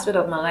aspect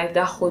of my life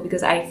that whole,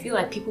 because I feel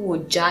like people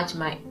will judge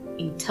my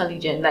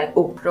intelligence, like,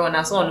 oh,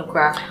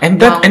 and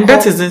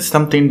that isn't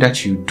something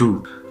that you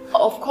do.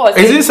 Of course,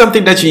 is it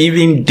something that you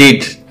even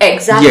did?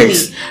 Exactly.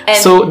 Yes. And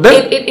so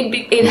that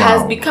it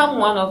has become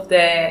one of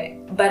the.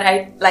 But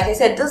like I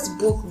said, this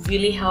book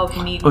really helped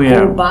me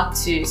go back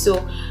to.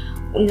 So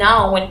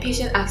now when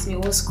patient asks me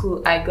what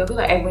school I go,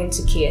 like I went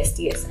to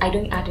KSTS. I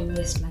don't add any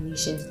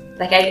explanation.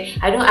 Like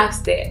I don't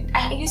ask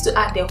I used to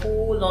add the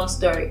whole long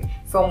story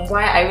from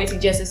why I went to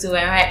JSS and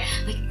right,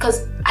 like,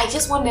 because I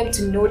just want them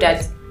to know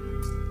that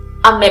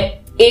I'm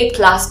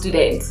A+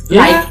 student.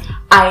 Yeah. Like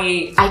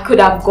I could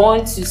have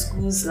gone to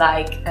schools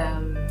like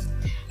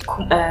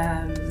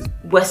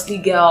Wesley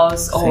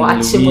Girls or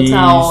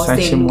Achimota or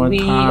St.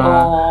 Louis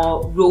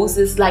or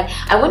Roses. Like,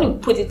 I want to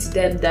put it to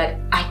them that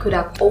I could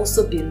have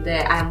also been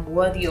there. I'm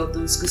worthy of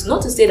those schools.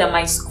 Not to say that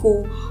my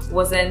school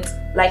wasn't,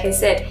 like I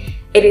said,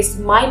 it is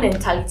my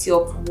mentality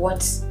of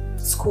what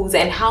schools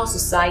and how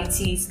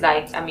societies,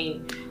 like, I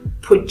mean,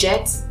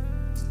 project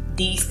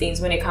these things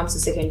when it comes to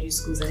secondary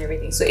schools and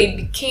everything. So it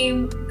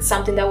became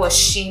something that was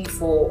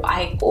shameful.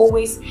 I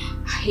always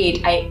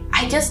hate,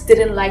 I just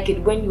didn't like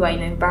it when you are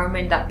in an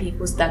environment that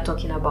people start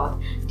talking about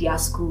their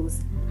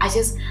schools.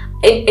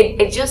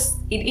 It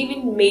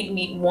even made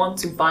me want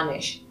to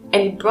vanish,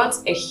 and it brought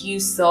a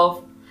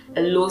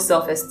low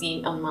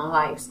self-esteem on my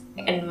life.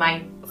 And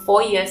my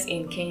 4 years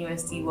in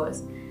KUST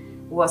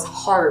was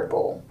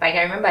horrible. Like,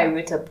 I remember I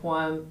wrote a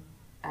poem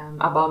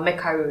about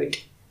Mecca Road,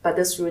 but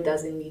this road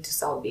doesn't lead to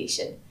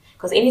salvation.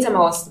 Because anytime I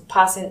was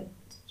passing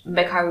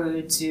Mecca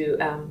Road to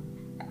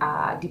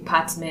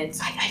departments,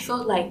 I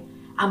felt like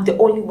I'm the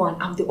only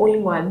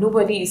one.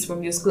 Nobody is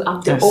from your school.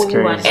 I'm the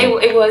only one.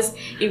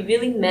 It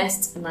really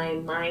messed my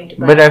mind.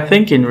 But I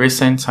think in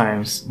recent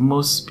times,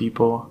 most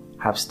people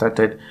have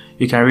started.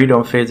 You can read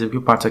on Facebook,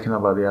 people are talking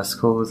about their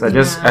schools.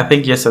 I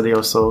think yesterday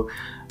also,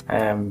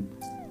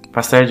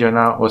 Pastor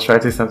Jonah was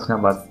writing something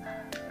about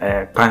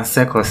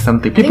Pansec or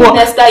something. People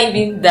I think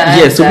even that.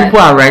 Yeah, so people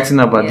are writing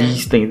about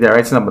these things. They're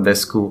writing about their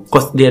school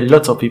because there are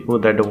lots of people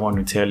that don't want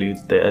to tell you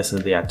the essay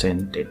they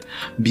attended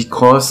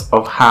because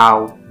of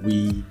how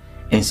we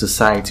in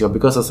society or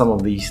because of some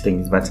of these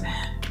things. But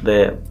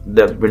the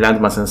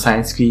Brilliant Maths and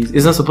Science quiz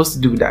is not supposed to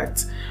do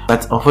that.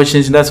 But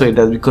unfortunately, that's what it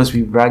does because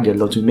we brag a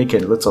lot. We make a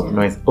lot of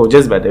noise. Oh,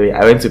 just by the way,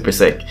 I went to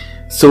Presec.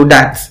 So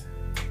that,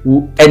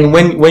 and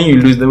when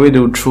you lose, the way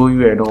they'll throw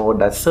you and all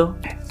that. So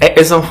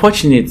it's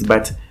unfortunate,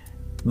 but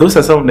those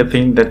are some of the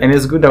things that, and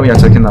it's good that we are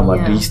talking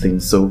about these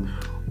things. So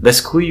the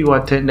school you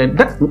attended,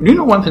 you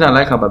know, one thing I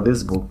like about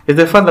this book is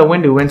the fact that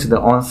when they went to the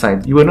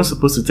on-site, you were not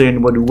supposed to tell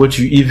anybody what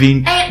you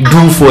even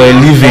do for a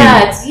living.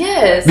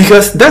 Yes.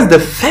 Because that's the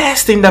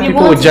first thing that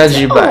people will judge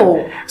you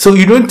by. So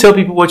you don't tell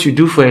people what you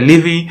do for a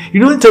living.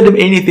 You don't tell them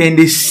anything, and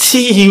they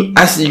see you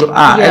as you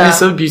are, and it's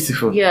so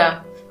beautiful.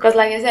 Yeah. Because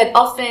like I said,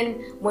 often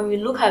when we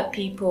look at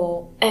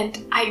people, and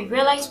I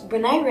realized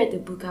when I read the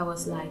book, I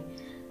was like,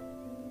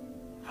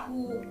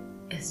 who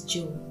is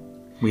Joe?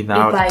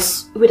 Without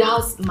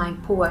my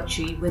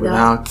poetry,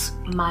 without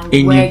my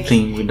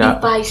anything, work,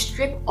 if I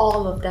strip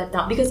all of that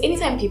down, because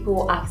anytime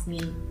people ask me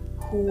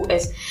who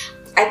is,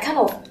 I kind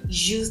of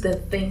use the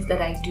things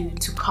that I do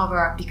to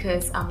cover up,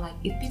 because I'm like,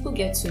 if people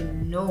get to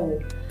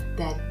know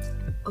that,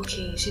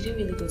 okay, she didn't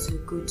really go to a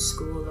good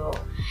school, or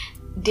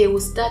they will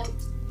start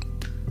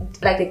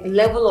like the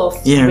level of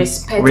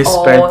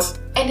respect.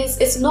 And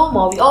it's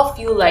normal. We all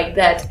feel like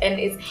that,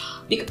 and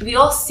we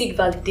all seek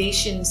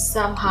validation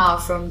somehow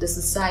from the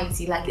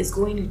society, like it's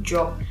going to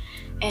drop.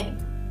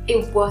 And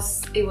it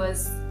was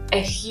a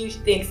huge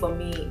thing for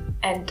me,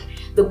 and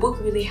the book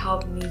really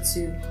helped me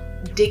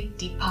to dig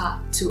deeper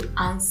to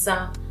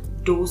answer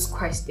those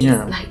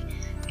questions. Like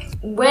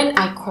when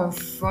I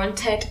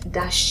confronted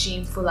that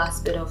shameful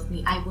aspect of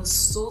me, I was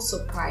so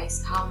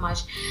surprised how much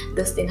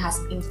this thing has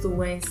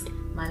influenced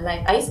my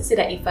life. I used to say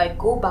that if I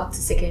go back to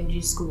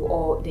secondary school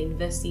or the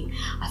university,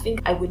 I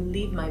think I would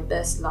live my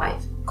best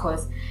life,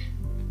 because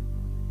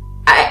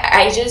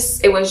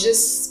it was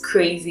just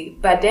crazy.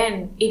 But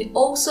then it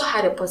also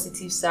had a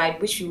positive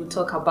side, which we will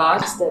talk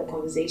about as the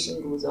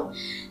conversation goes on.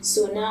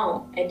 So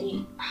now,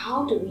 Eddie,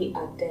 how do we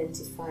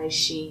identify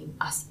shame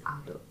as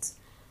adults?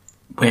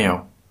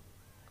 Well,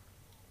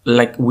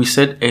 like we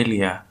said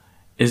earlier,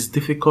 it's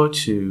difficult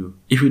to,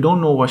 if you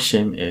don't know what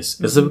shame is,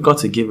 it's difficult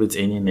to give it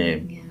any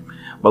name.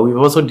 But we've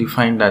also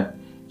defined that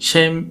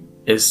shame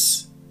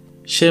is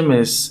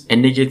a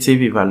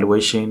negative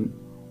evaluation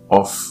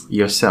of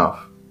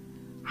yourself.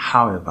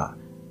 However,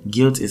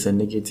 guilt is a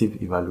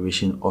negative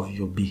evaluation of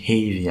your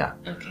behavior.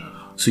 Okay.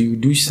 So you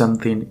do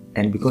something,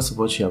 and because of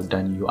what you have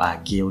done, you are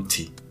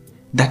guilty.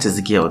 That is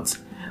guilt.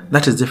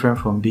 That is different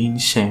from being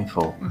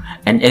shameful.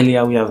 And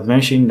earlier we have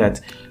mentioned that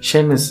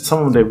shame is,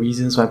 some of the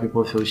reasons why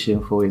people feel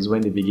shameful is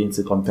when they begin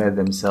to compare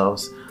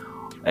themselves.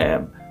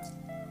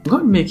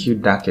 God make you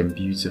dark and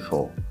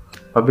beautiful,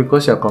 but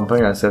because you're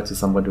comparing yourself to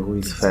somebody who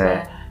is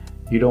fair,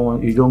 you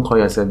don't call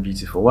yourself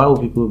beautiful. Why will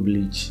people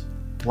bleach?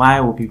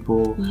 Why will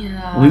people?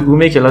 We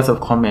make a lot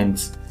of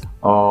comments,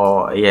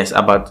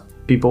 about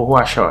people who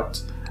are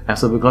short, and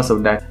so because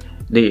of that,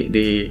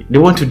 they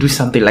want to do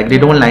something like they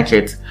don't like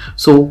it.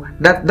 So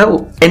that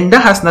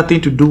has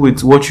nothing to do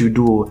with what you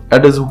do.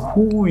 That is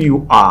who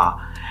you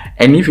are,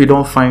 and if you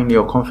don't find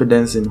your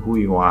confidence in who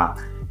you are,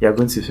 you're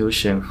going to feel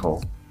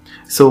shameful.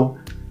 So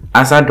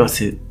as adults,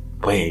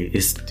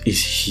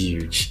 it's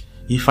huge.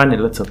 You find a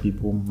lot of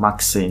people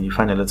maxing. You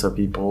find a lot of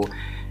people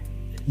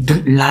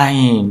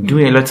lying,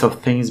 doing a lot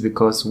of things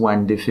because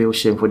one, they feel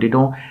shameful. They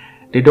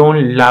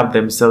don't love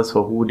themselves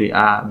for who they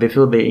are. They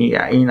feel they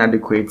are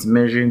inadequate,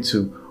 measuring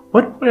to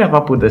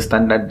whatever put the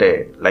standard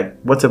there, like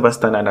whatever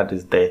standard that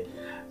is there.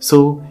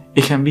 So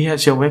it can be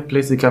at your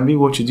workplace, it can be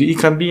what you do, it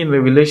can be in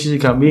a relationship,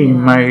 it can be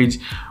in marriage.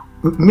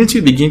 Once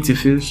you begin to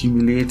feel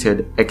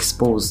humiliated,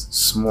 exposed,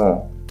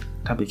 small,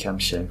 that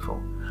becomes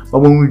shameful. But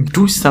when we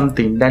do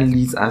something that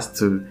leads us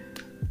to,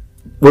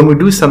 when we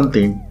do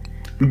something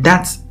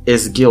that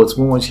is guilt,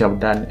 when what you have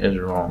done is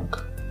wrong.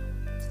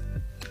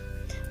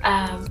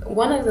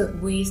 One of the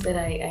ways that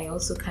I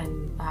also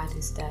can add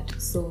is that,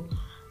 so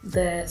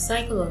the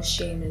cycle of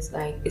shame is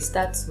like, it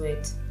starts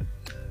with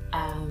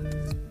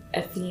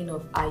a feeling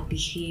of I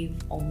behave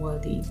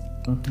unworthy,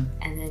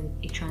 and then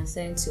it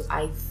transcends to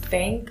I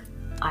think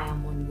I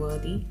am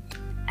unworthy,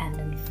 and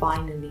then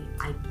finally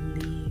I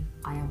believe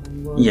I am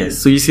unworthy. Yes,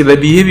 so you see the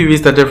behavior we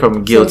started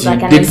from guilt. So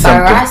it's like you an did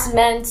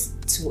embarrassment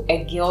something to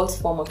a guilt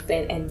form of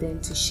thing, and then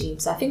to shame.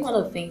 So I think one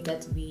of the things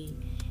that we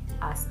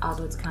as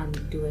adults can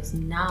do is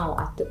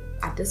now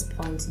at this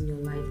point in your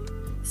life,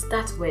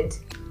 start with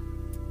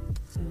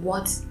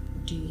what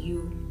do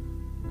you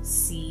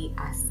see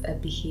as a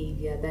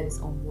behavior that is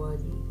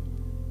unworthy.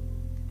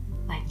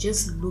 Like,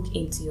 just look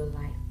into your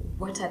life.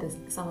 What are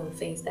some of the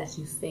things that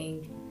you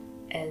think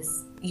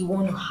is you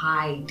want to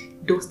hide,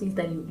 those things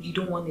that you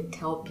don't want to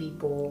tell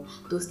people,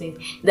 those things.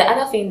 The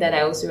other thing that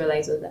I also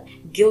realized was that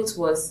guilt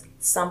was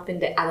something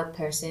the other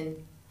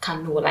person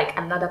can know, like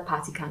another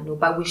party can know.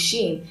 But with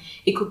shame,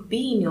 it could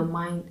be in your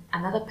mind,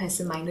 another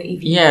person might not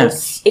even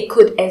Yes. know. It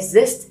could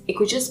exist, it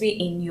could just be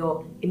in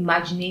your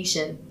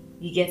imagination.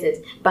 You get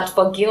it? But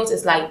for guilt,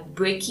 it's like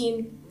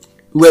breaking.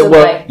 Well, So,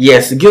 well, like-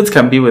 yes, guilt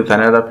can be with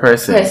another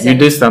person. You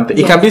did something.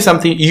 It Yes. can be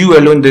something you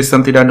alone did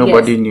something that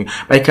nobody Yes. knew.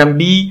 But it can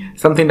be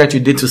something that you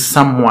did to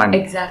someone.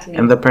 Exactly.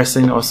 And the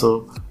person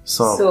also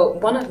saw. So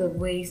one of the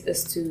ways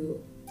is to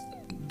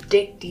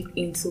dig deep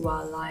into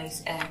our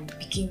lives and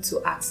begin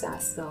to ask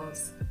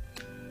ourselves,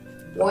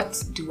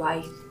 what do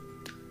I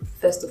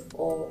first of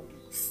all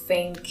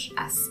think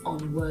as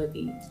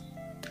unworthy?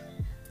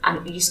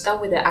 And you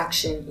start with the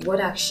action. What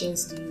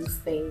actions do you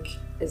think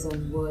is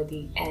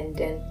unworthy? And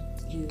then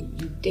you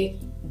dig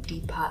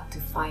deeper to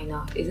find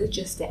out, is it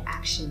just the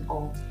action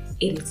or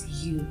it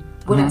is you?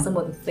 What are some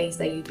of the things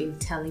that you've been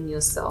telling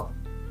yourself?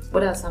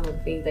 What are some of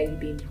the things that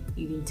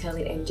you've been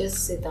telling? And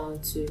just sit down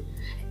to,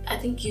 I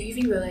think you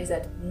even realize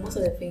that most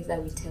of the things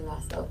that we tell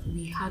ourselves,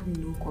 we had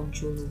no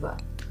control over.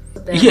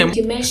 Yeah.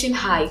 You mentioned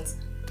height.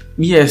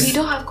 Yes. You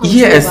don't have control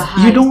Yes, over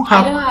height. you don't I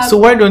have, don't have- So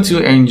why don't you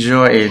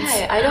enjoy it?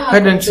 Yeah, I don't Why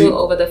have don't control you?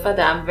 over the fact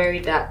that I'm very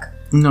dark.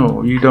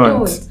 No, you I don't.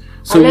 don't.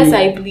 So Unless you-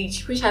 I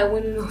bleach, which I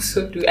wouldn't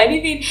also do. And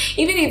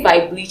even if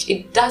I bleach,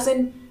 it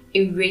doesn't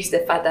erase the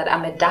fact that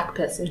I'm a dark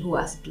person who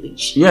has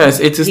bleached. Yes,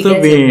 it is You still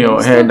get being it? in your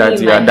It's head still that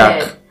in you my are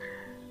dark. head.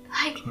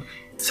 Like,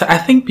 So I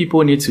think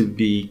people need to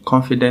be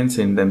confident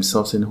in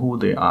themselves and who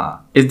they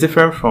are. It's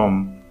different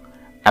from,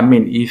 I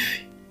mean,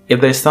 if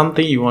there's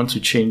something you want to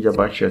change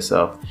about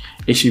yourself,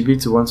 it should be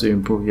to want to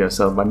improve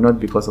yourself, but not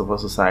because of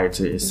what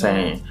society is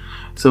saying.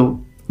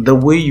 So the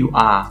way you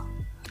are,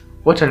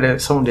 what are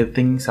some of the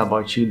things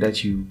about you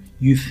that you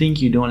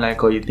think you don't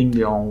like or you think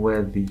they're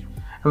unworthy?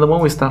 And the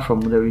moment we start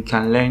from there, we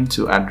can learn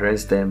to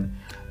address them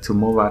to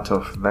move out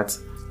of that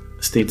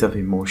state of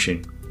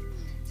emotion.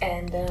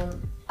 and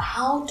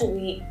how do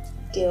we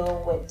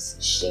deal with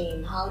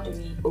shame? How do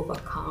we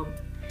overcome?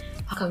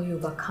 How can we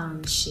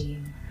overcome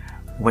shame?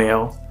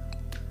 Well,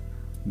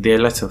 there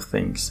are lots of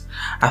things.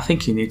 I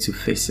think you need to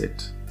face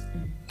it.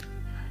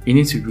 You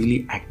need to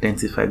really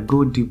identify,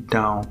 go deep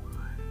down,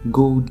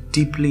 go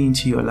deeply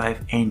into your life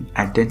and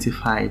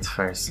identify it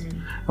first.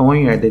 And when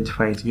you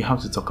identify it, you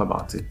have to talk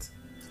about it.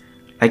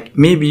 Like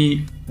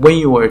maybe when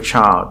you were a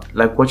child,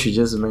 like what you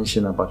just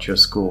mentioned about your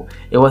school,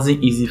 it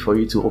wasn't easy for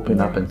you to open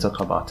up and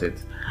talk about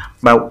it.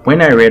 But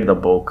when I read the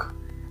book,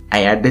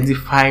 I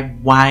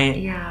identified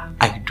why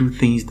I do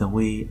things the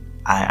way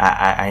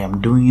I am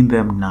doing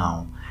them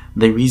now.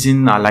 The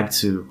reason I like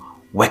to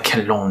work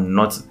alone,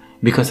 not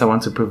because I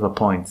want to prove a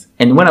point.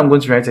 And when I'm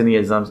going to write any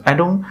exams, I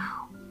don't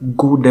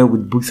go there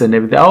with books and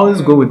everything. I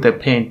always go with a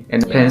pen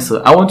and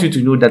pencil. I want you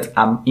to know that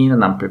I'm in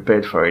and I'm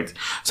prepared for it.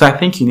 So I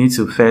think you need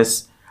to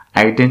first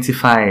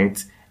identify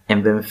it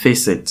and then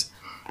face it.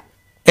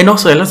 And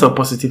also a lot of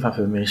positive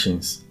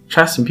affirmations.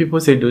 Trust me, people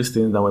say those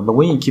things that way, but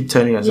when you keep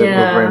telling yourself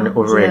over and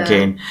over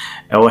again,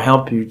 it will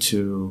help you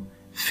to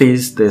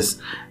face this.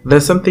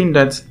 There's something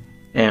that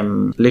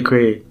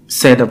Lecrae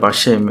said about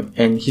shame,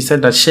 and he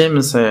said that shame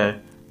is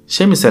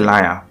a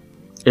liar.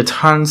 It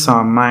haunts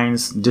our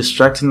minds,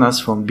 distracting us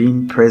from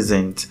being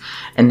present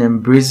and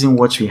embracing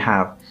what we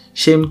have.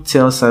 Shame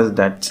tells us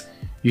that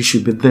you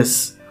should be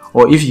this,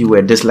 or if you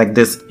were this, like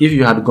this. If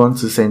you had gone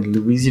to St.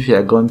 Louis, if you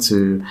had gone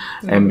to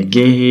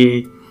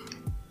Gehe,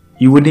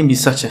 you wouldn't be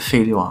such a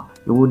failure.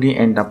 You wouldn't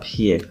end up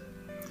here.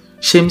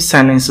 Shame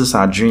silences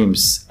our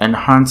dreams and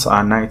haunts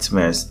our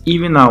nightmares.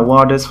 Even our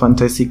wildest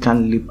fantasy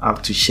can't live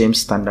up to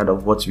shame's standard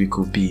of what we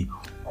could be,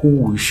 who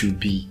we should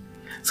be.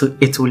 So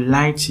it will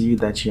lie to you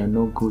that you are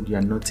not good, you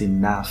are not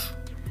enough,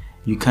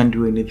 you can't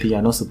do anything, you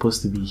are not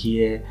supposed to be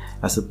here.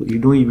 You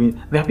don't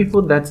even. There are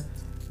people that,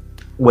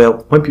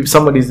 well, when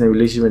somebody is in a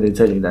relationship and they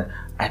tell you that,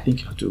 I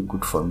think you're too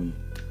good for me,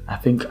 I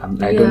think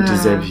I don't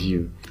deserve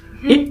you.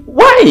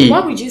 Why?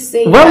 Why would you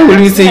say Why that? would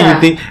you say Yeah.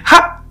 you think?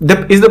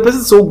 Is the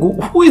person so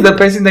good? Who is the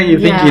person that you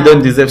think you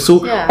don't deserve?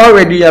 So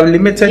already you have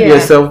limited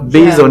yourself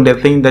based on the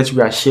thing that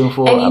you are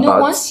shameful And you know,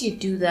 about. once you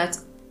do that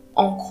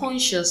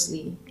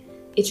unconsciously,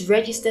 it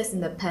registers in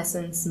the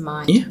person's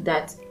mind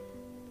that,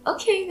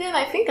 okay, then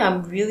I think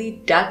I'm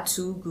really that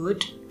too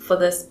good for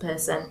this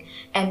person.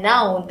 And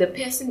now the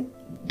person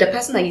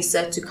that you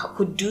said to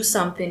could do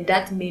something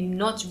that may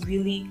not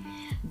really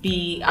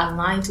be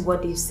aligned to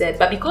what they've said,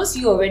 but because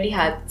you already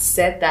had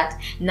said that,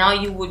 now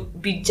you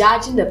would be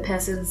judging the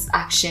person's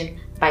action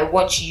by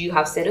what you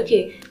have said.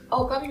 Okay,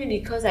 probably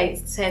because I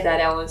said that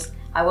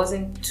I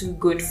wasn't too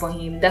good for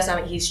him, that's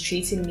why he's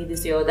treating me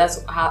this way, or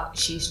that's how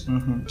she's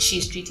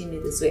treating me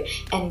this way,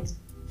 and it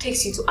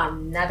takes you to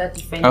another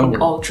different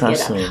thing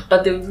altogether.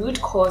 But the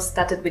root cause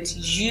started with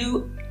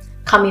you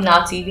coming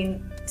out to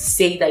even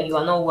say that you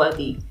are not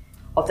worthy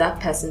of that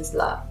person's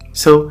love.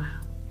 So,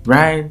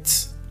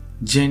 right,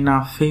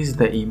 Jenna, face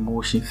the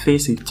emotion,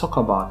 face it, talk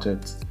about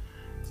it.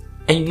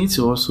 And you need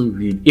to also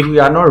read. If we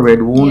are not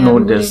read, we won't know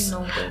this.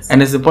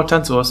 And it's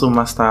important to also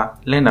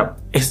learn up.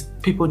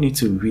 People need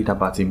to read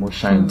about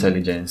emotional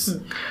intelligence.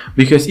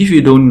 Because if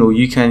you don't know,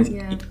 you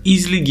can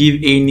easily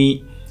give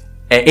any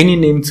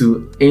name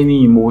to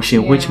any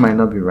emotion which might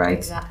not be right.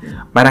 Exactly.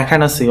 But I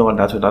cannot say all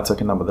that without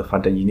talking about the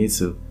fact that you need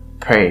to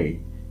pray.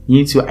 You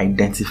need to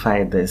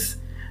identify this.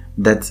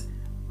 That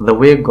the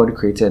way God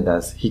created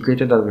us, He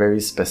created us very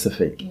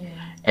specific.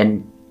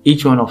 And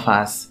each one of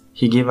us,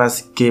 He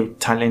gave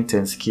talent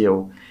and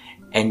skill,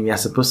 and we are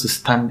supposed to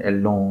stand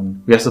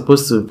alone. We are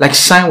supposed to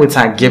shine with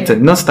our gift,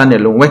 and not stand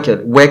alone,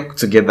 work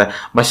together,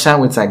 but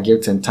shine with our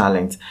gift and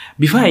talent.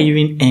 Before I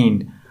even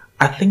end,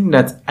 I think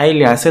that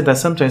earlier I said that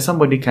sometimes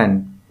somebody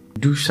can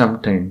do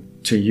something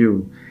to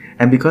you,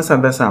 and because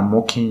others are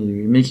mocking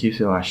you, it makes you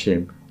feel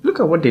ashamed. Look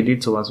at what they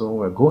did to us when we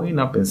were growing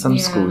up in some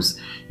schools.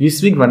 You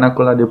speak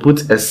vernacular, they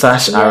put a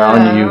sash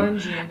around you,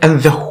 and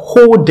the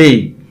whole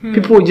day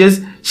people will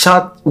just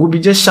be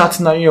just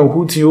shouting at you,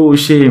 who to you,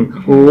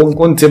 shame,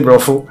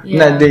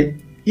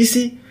 you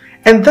see,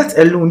 and that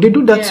alone, they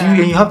do that to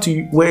you, and you have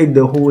to wear it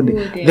the whole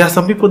day. There are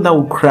some people that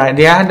will cry.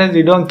 They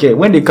don't care.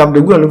 When they come,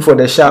 they go and look for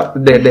the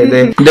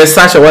the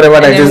sash or whatever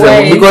that is,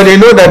 because they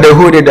know that the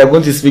whole day they're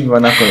going to speak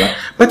vernacular.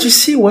 But you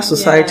see what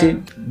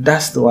society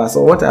does to us,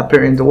 or what our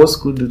parents or what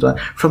school do to us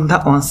from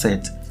that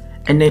onset,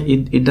 and then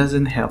it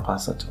doesn't help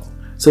us at all.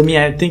 So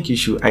I think you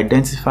should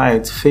identify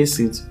it, face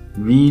it,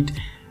 read,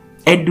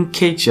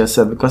 educate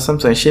yourself, because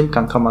sometimes shame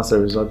can come as a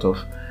result of,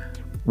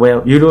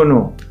 you don't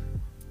know.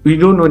 We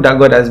don't know that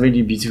God has made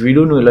you beautiful. You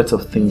don't know a lot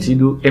of things. You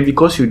do, and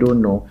because you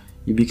don't know,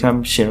 you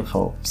become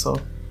shameful. So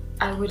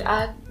I would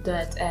add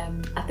that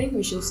I think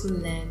we should also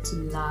learn to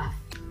laugh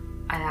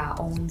at our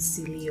own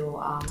silly or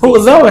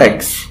that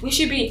works. We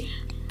should be.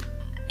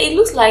 It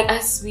looks like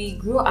as we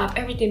grow up,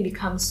 everything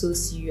becomes so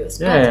serious.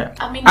 Yeah.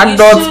 But,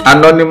 Adult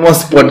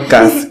Anonymous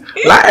podcast.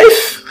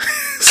 Life,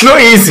 slow,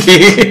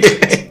 easy.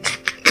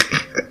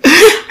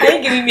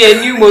 Giving me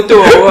a new motto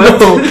or what?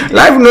 No,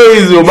 life no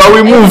easy, but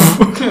we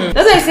move.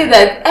 That's why I say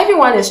that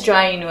everyone is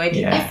trying,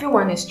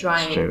 everyone is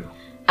trying.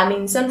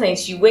 True.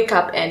 Sometimes you wake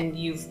up and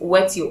you've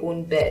wet your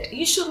own bed.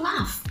 You should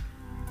laugh.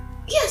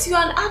 Yes, you're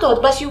an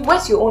adult, but you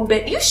wet your own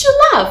bed. You should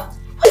laugh.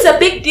 What's a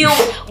big deal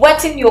with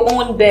wetting your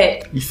own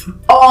bed?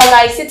 Or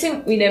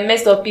sitting in the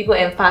midst of people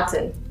and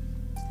farting?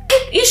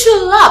 You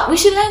should laugh. We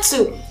should learn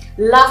to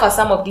laugh at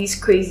some of these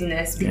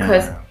craziness,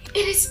 because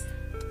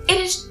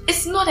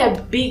it's not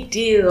a big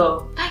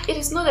deal. It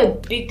is not a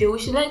big deal. We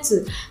should learn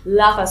to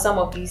laugh at some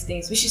of these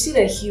things. We should see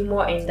the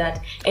humor in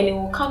that, and it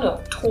will kind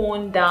of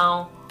tone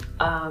down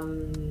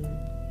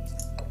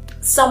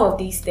some of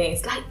these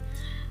things.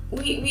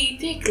 We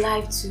take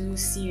life too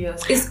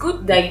serious. It's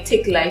good that you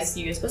take life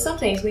serious, but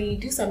sometimes when you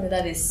do something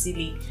that is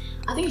silly,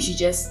 I think you should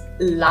just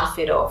laugh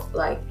it off.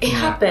 It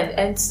happened,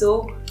 and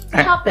so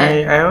it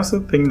happened. I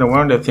also think that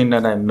one of the things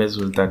that I miss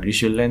was that you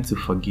should learn to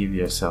forgive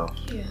yourself.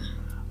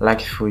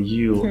 For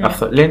you,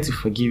 learn to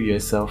forgive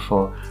yourself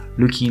for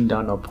looking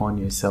down upon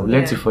yourself.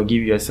 Learn to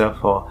forgive yourself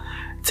for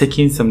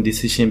taking some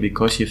decision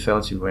because you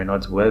felt you were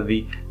not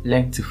worthy.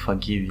 Learn to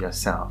forgive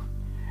yourself,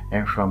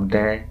 and from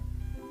there,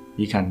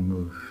 you can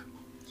move.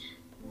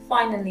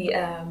 Finally,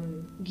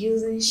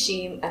 using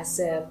shame as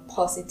a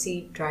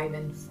positive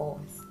driving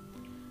force.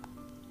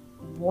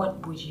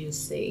 What would you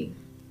say?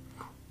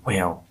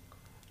 Well,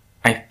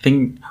 I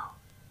think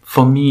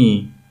for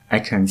me, I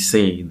can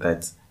say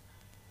that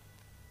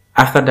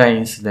after that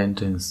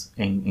incident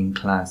in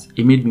class,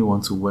 it made me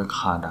want to work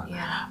harder.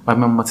 But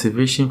my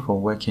motivation for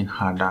working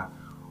harder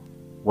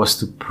was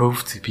to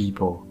prove to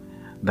people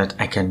that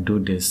I can do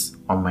this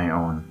on my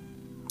own.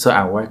 So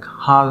I worked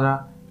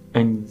harder.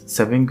 In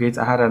 7th grade,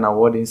 I had an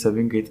award in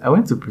 7th grade. I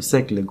went to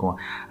Presec Legon.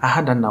 I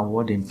had an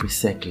award in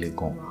Presec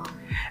Legon.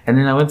 And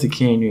then I went to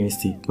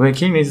KNUST. Well,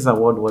 KNUST's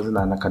award wasn't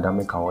an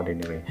academic award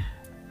anyway.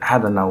 I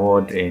had an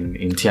award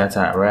in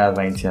theatre,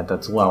 rather in theatre,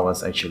 2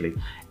 hours actually.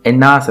 And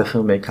now as a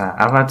filmmaker,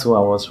 I've had 2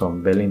 hours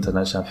from Berlin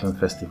International Film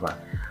Festival.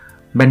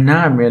 But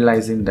now I'm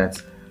realizing that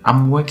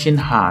I'm working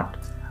hard,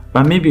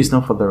 but maybe it's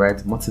not for the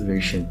right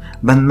motivation.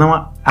 But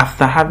now,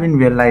 after having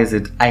realized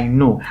it, I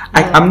know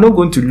I'm not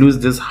going to lose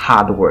this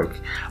hard work,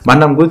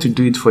 but I'm going to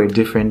do it for a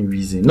different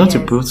reason, not to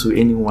prove to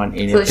anyone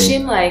anything. So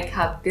Shame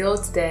have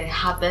built the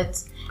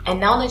habit, and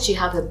now that you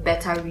have a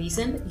better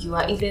reason, you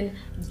are even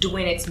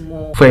doing it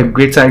more for a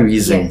greater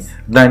reason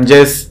than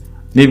just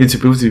maybe to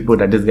prove to people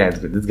that this guy is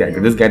good,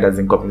 this guy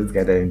doesn't copy, this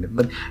guy doesn't.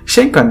 But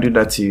shame can do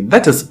that to you.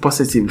 That is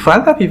positive. For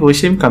other people,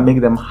 shame can make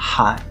them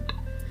hard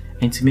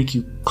and to make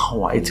you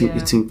cower. It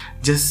will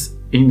just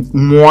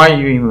more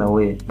you in a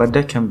way, but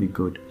that can be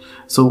good.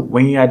 So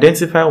when you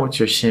identify what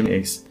your shame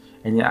is,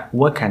 and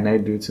what can I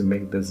do to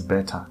make this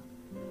better?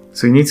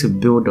 So you need to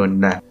build on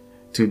that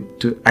to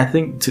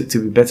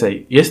be better.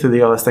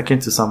 Yesterday I was talking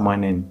to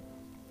someone and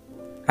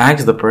I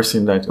asked the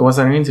person that, it was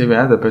an interview,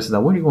 I asked the person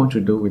that, what do you want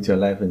to do with your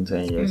life in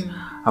 10 years?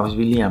 I was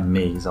really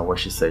amazed at what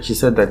she said. She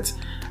said that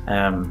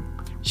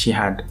she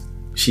had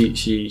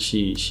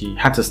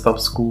to stop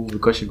school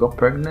because she got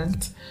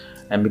pregnant,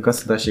 and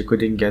because of that she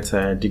couldn't get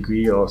a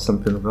degree or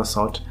something of that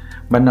sort.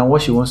 But now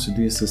what she wants to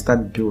do is to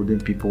start building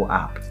people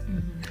up.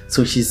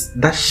 So she's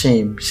that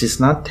shame, she's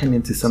not turning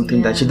into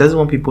something that she doesn't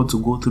want people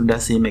to go through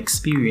that same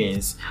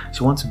experience.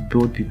 She wants to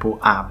build people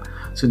up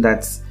so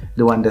that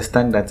they will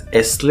understand that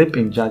a slip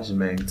in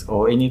judgment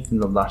or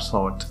anything of that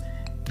sort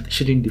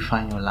shouldn't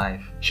define your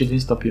life,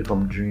 shouldn't stop you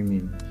from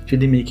dreaming,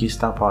 shouldn't make you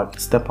step out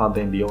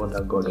there and be all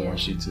that God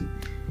wants you to.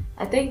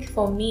 I think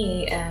for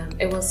me,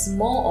 it was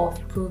more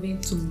of proving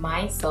to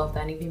myself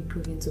than even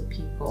proving to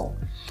people.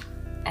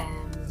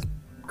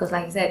 Because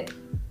like I said,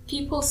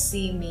 people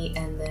see me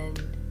and then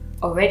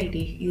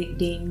already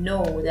they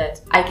know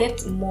that I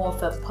get more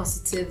of a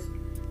positive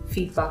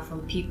feedback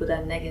from people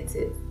than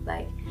negative.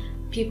 Like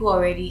people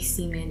already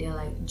see me and they're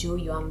like, Joe,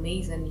 you're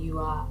amazing, you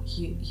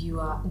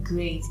are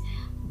great.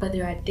 But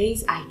there are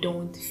days I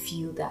don't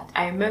feel that.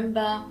 I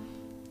remember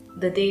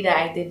the day that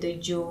I did the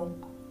Joe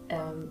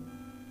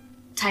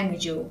Time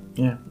with Joe,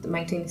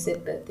 my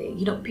 26th birthday.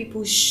 You know,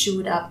 people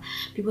showed up.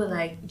 People were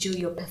like, Joe,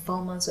 your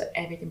performance or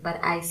everything.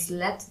 But I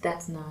slept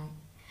that night,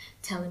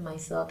 telling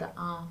myself that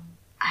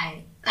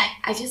I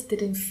just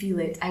didn't feel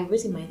it. I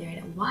was in my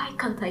head, why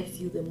can't I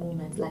feel the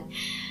moment? Like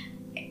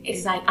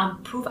it's like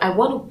I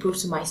want to prove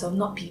to myself,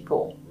 not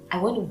people. I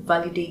want to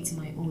validate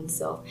my own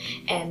self,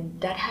 and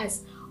that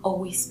has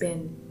always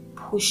been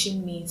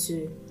pushing me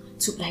to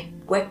like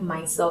work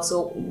myself.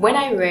 So when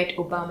I read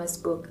Obama's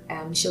book,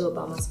 Michelle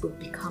Obama's book,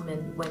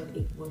 Becoming, when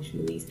it was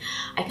released,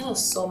 I kind of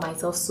saw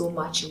myself so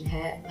much in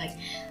her. Like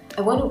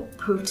I want to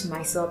prove to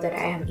myself that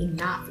I am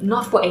enough,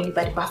 not for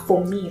anybody, but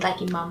for me.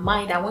 Like in my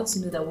mind, I want to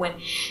know that when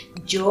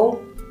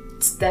Joe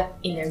steps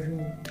in a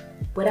room,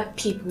 whether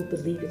people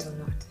believe it or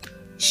not,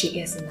 she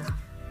is enough.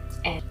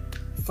 And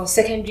for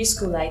secondary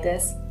school like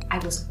this, I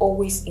was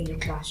always in the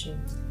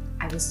classroom.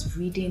 I was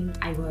reading,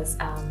 I was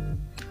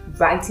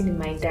writing in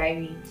my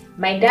diary.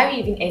 My diary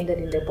even ended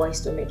in the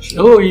boys' dormitory.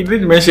 Oh, you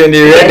did mention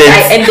they read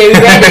it. And they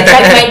read it.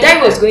 Like my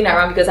diary was going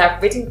around because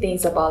I've written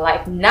things about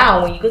life.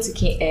 Now, when you go to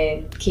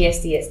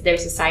KSTS,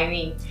 there's a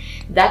siren.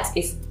 That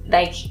is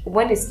like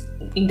when it's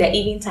in the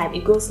evening time,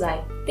 it goes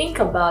like, think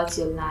about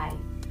your life.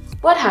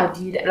 What have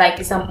you done? Like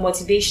it's a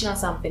motivational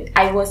something.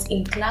 I was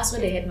in class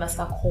when the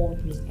headmaster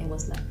called me and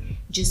was like,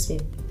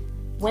 Josephine,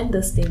 when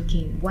this thing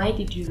came, why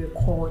did you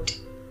record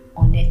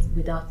on it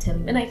without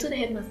telling me? And I told the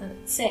headmaster,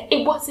 sir,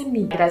 it wasn't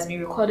me. It has been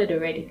recorded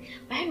already.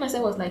 My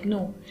headmaster was like,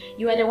 no,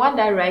 you are the one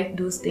that writes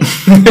those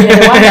things. You are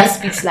the one that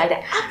speaks like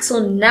that. Up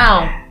till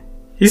now.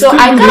 So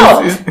I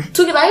kind of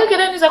took it like, okay,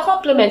 then it's a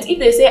compliment. If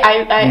they say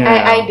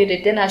I did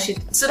it, then I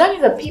should. So that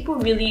means that people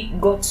really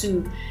got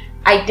to,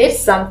 I did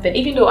something,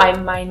 even though I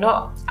might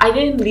not, I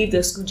didn't leave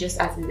the school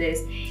just as it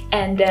is.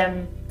 And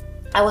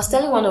I was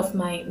telling one of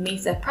my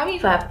mates that probably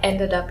if I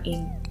ended up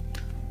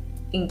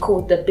in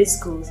quote the big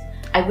schools,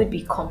 I would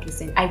be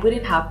complacent. I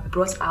wouldn't have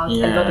brought out a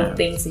lot of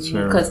things in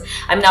me, because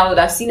I mean I would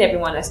have seen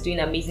everyone that's doing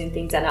amazing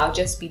things and I'll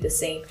just be the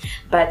same.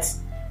 But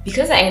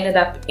because I ended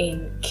up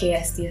in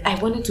KSTS, I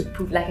wanted to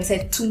prove, like I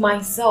said, to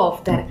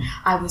myself that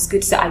I was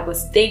good. So I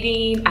was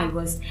studying, I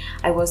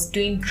was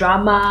doing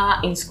drama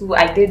in school,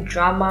 I did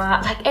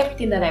drama, like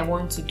everything that I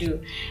want to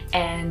do.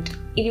 And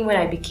even when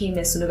I became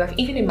a sonographer,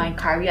 even in my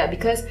career,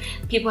 because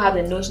people have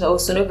the notion of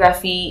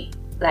sonography,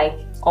 like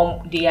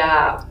they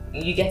are,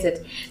 you get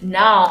it.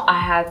 Now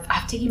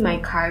I've taken my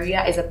career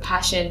as a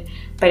passion.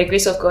 By the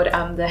grace of God,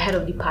 I'm the head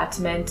of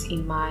department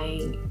in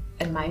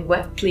my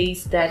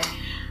workplace, that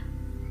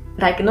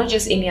like not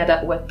just any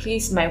other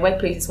workplace, my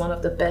workplace is one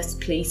of the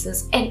best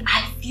places, and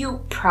I feel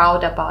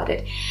proud about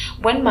it.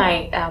 When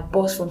my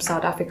boss from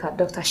South Africa,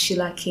 Dr.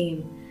 Sheila,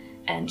 came,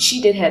 and she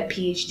did her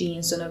PhD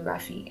in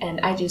sonography and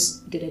I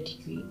just did a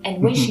degree,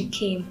 and when she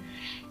came,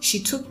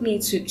 she taught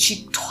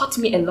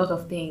me a lot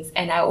of things.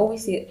 And I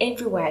always say,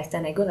 everywhere I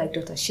stand, I go like,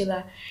 Dr.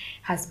 Sheila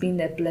has been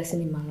a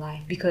blessing in my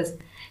life, because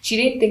she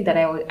didn't think that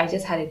I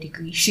just had a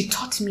degree. She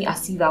taught me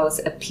as if I was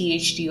a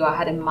PhD or I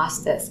had a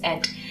master's.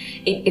 And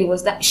it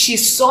was that she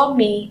saw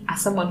me as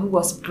someone who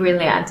was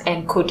brilliant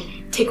and could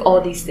take all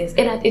these things.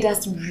 And it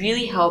has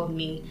really helped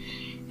me.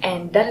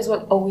 And that is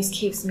what always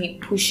keeps me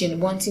pushing,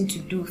 wanting to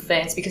do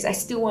things, because I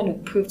still want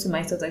to prove to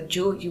myself that,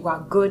 Joe, you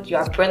are good, you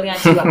are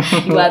brilliant, you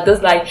are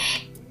just like.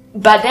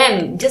 But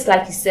then, just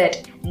like you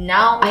said,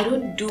 now I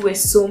don't do it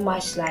so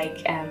much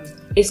like,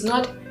 it's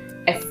not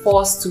a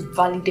force to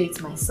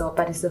validate myself,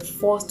 but it's a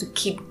force to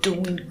keep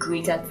doing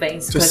greater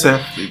things. To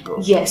serve people.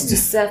 Yes, to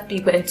serve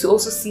people, and to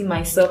also see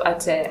myself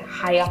at a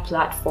higher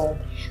platform.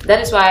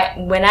 That is why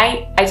when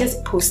I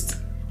just post,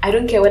 I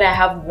don't care whether I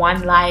have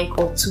 1 like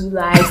or 2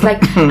 likes.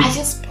 Like I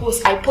just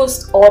post. I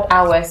post odd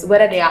hours,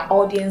 whether they are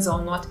audience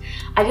or not.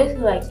 I just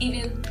feel like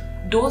even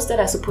those that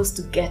are supposed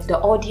to get, the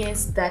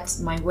audience that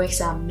my works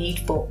are made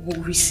for,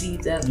 will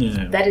receive them.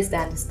 That is the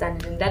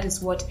understanding, and that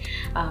is what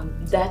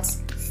that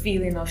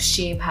feeling of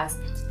shame has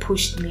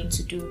pushed me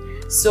to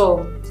do.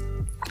 So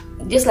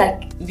just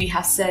like we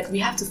have said, we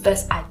have to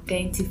first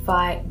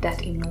identify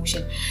that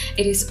emotion.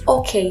 It is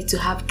okay to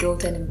have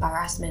guilt and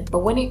embarrassment, but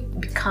when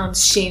it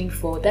becomes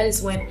shameful, that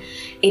is when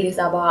it is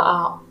about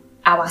our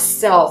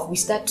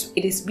ourselves,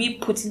 it is we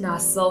putting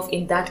ourselves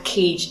in that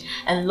cage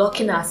and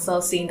locking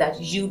ourselves, saying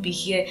that you be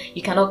here,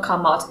 you cannot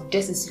come out,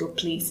 this is your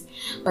place.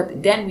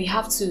 But then we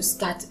have to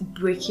start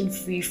breaking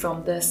free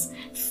from this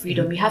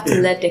freedom. You have to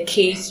let the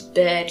cage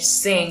bird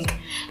sing,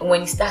 and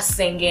when you start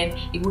singing,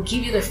 it will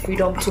give you the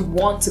freedom to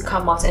want to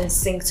come out and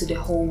sing to the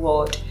whole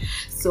world.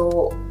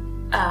 So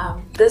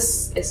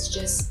this is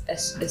just a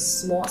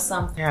small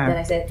something that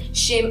I said.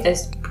 Shame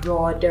is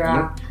broad. There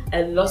are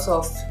a lot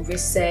of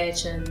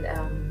research and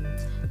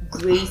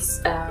great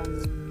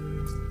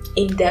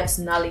in-depth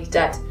knowledge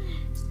that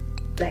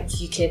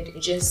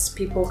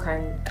people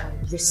can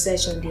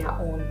research on their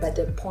own. But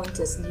the point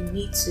is, you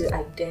need to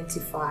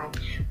identify,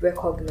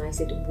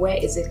 recognize it, where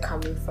is it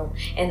coming from,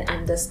 and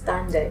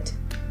understand it.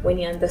 When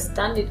you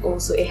understand it,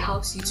 also it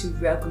helps you to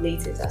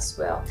regulate it as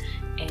well,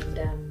 and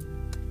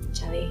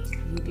Charlie,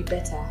 you'll be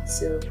better.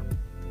 So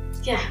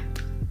yeah,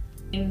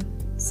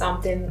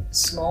 something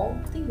small.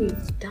 I think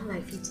we've done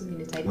like 15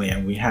 minutes.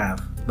 We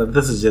have, but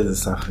this is just the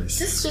surface.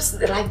 This is just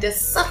like the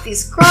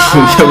surface.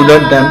 We've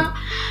not done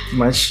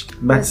much,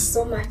 but there's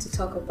so much to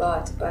talk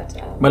about. But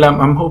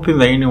I'm hoping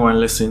that anyone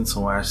listening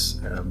to us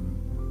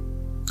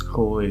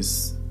who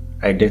is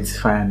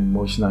identifying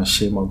emotional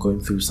shame or going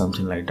through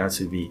something like that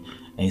to be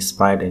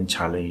inspired and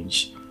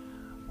challenged.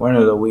 One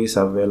of the ways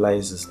I've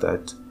realized is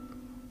that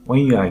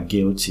when you are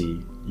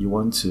guilty, you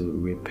want to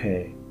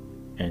repair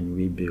and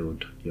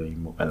rebuild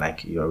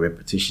your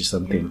reputation,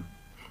 something.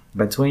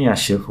 But when you are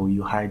shameful,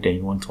 you hide and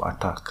you want to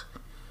attack.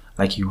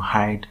 Like you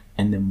hide,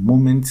 and the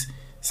moment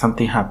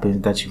something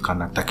happens that you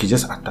can attack, you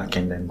just attack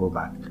and then go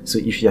back. So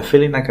if you're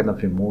feeling that kind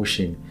of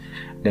emotion,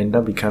 then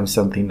that becomes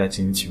something that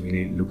you need to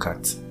really look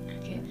at.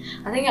 Okay.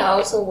 I think I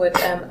also would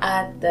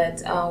add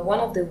that one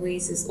of the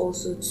ways is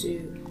also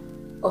to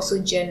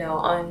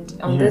journal. And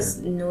on this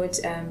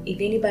note,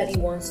 if anybody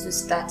wants to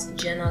start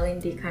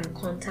journaling, they can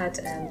contact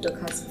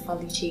Dorcas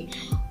Falici,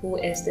 who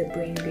is the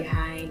brain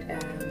behind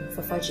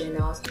Fafa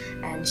Journals,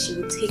 and she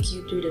will take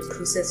you through the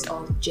process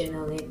of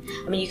journaling.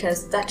 I mean, you can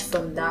start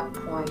from that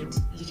point.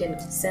 You can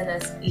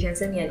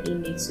send me an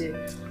email to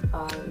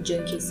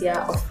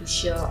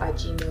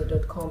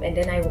joankesia@gmail.com, and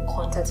then I will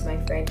contact my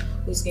friend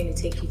who's going to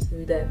take you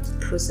through the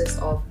process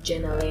of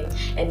journaling,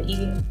 and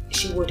even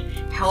she would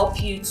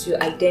help you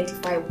to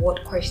identify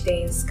what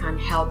questions can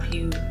help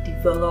you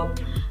develop,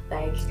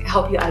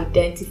 help you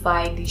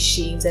identify the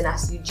shames. And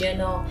as you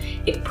journal,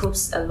 it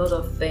proves a lot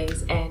of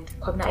things. And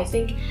Kwabena, I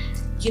think,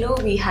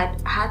 we had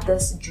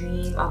this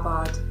dream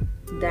about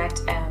that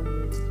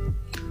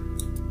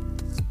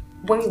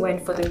when we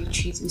went for the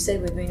retreat. We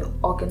said we're going to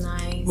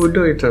organize. We'll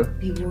do it.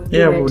 We will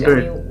we'll do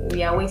it.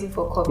 We are waiting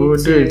for COVID.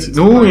 We'll do it. to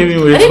No, we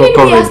even wait for we are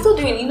COVID. still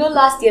doing.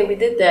 Last year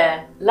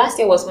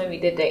was when we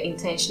did the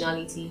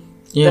intentionality,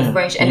 the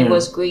French, and it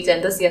was great.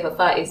 And this year,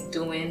 Fafa is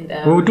doing.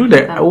 We'll do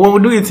that. We'll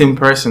do it in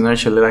person,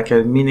 actually, like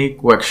a mini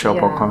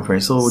workshop or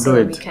conference. So we'll do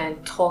it. We can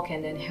talk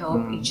and then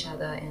help each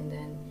other, and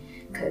then,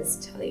 because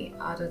Charlie,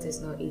 adult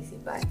is not easy,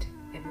 but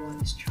everyone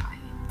is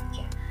trying.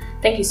 Yeah.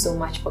 Thank you so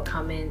much for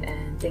coming,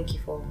 and thank you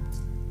for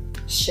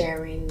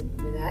sharing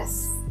with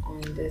us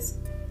on this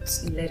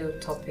little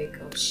topic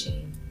of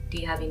shame. Do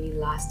you have any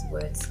last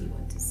words you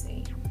want to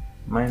say?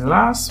 My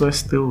last word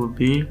still would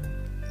be: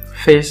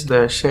 face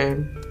the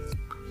shame,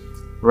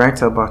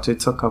 write about it,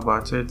 talk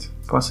about it,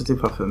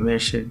 positive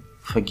affirmation,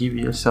 forgive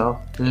yourself,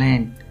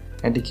 learn,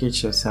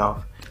 educate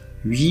yourself,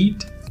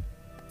 read,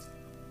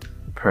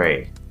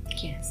 pray.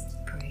 Yes,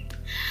 pray.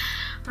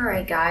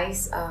 Alright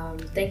guys,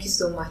 thank you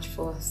so much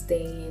for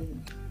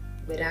staying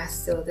with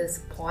us till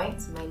this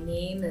point. My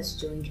name is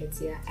Joan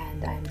Ketia,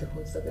 and I'm the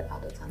host of the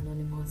Adult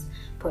Anonymous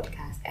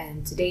podcast.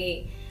 And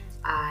today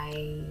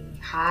I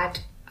had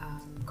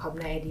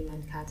Kwabena Eddie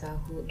Mankata,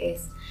 who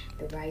is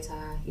the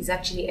writer. He's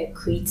actually a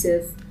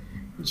creative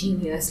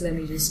genius, let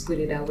me just put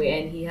it that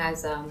way. And he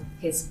has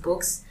his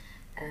books,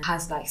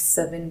 has like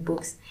 7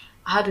 books.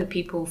 How do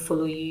people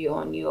follow you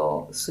on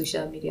your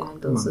social media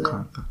handles?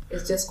 So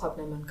it's just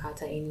Kwabena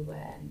Mankata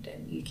anywhere, and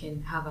then you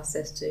can have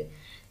access to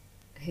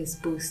his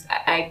books.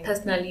 I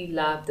personally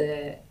love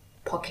the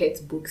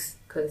pocket books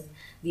because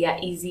they are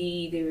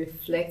easy, they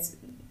reflect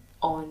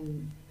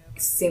on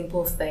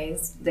simple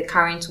things. The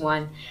current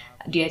one,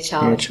 Dear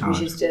Child,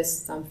 which is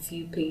just some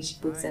few page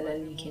books, and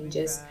then you can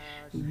just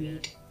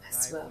read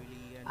as well.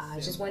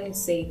 I just wanted to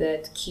say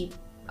that keep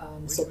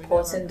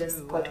supporting this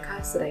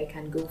podcast so that it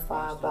can go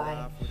far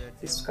by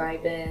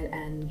subscribing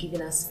and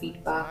giving us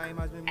feedback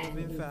and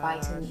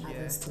inviting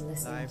others to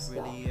listen as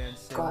well.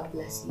 God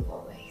bless you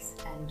always.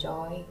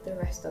 Enjoy the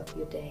rest of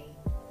your day.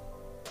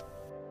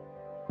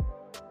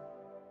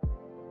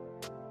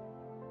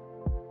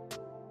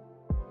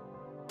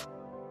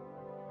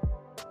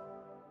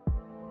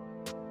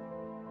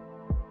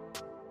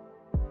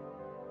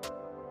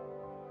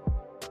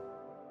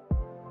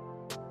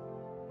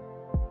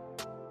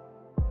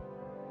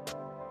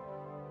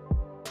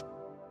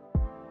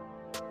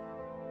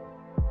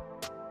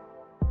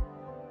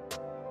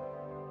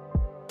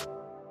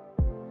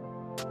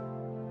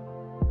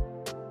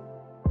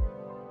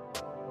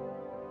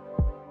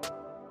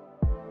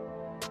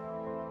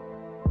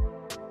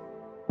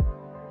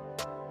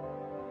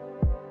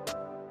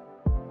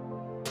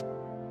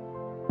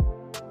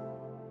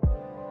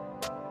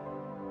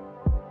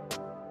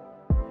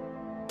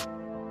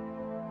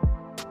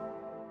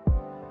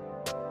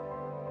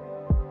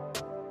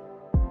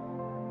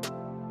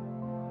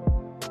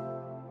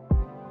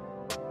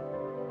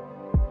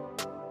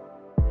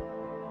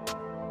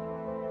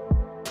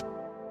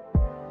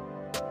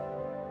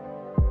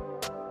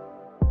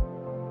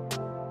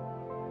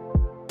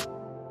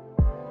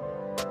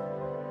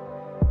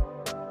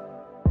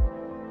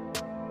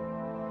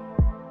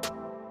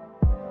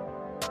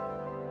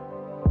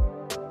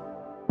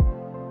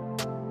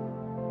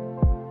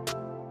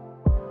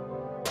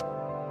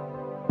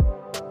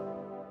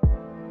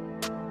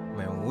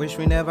 Wish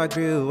we never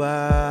grew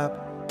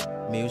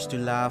up. Me used to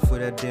laugh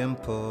with a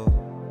dimple.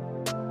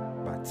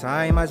 But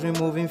time has been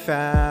moving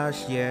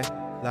fast, yeah.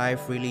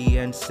 Life really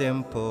ain't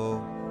simple.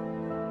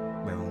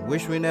 Man,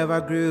 wish we never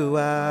grew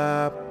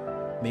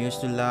up. Me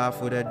used to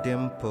laugh with a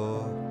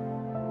dimple.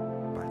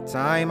 But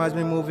time has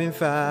been moving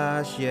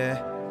fast,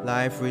 yeah.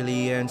 Life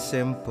really ain't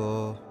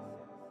simple.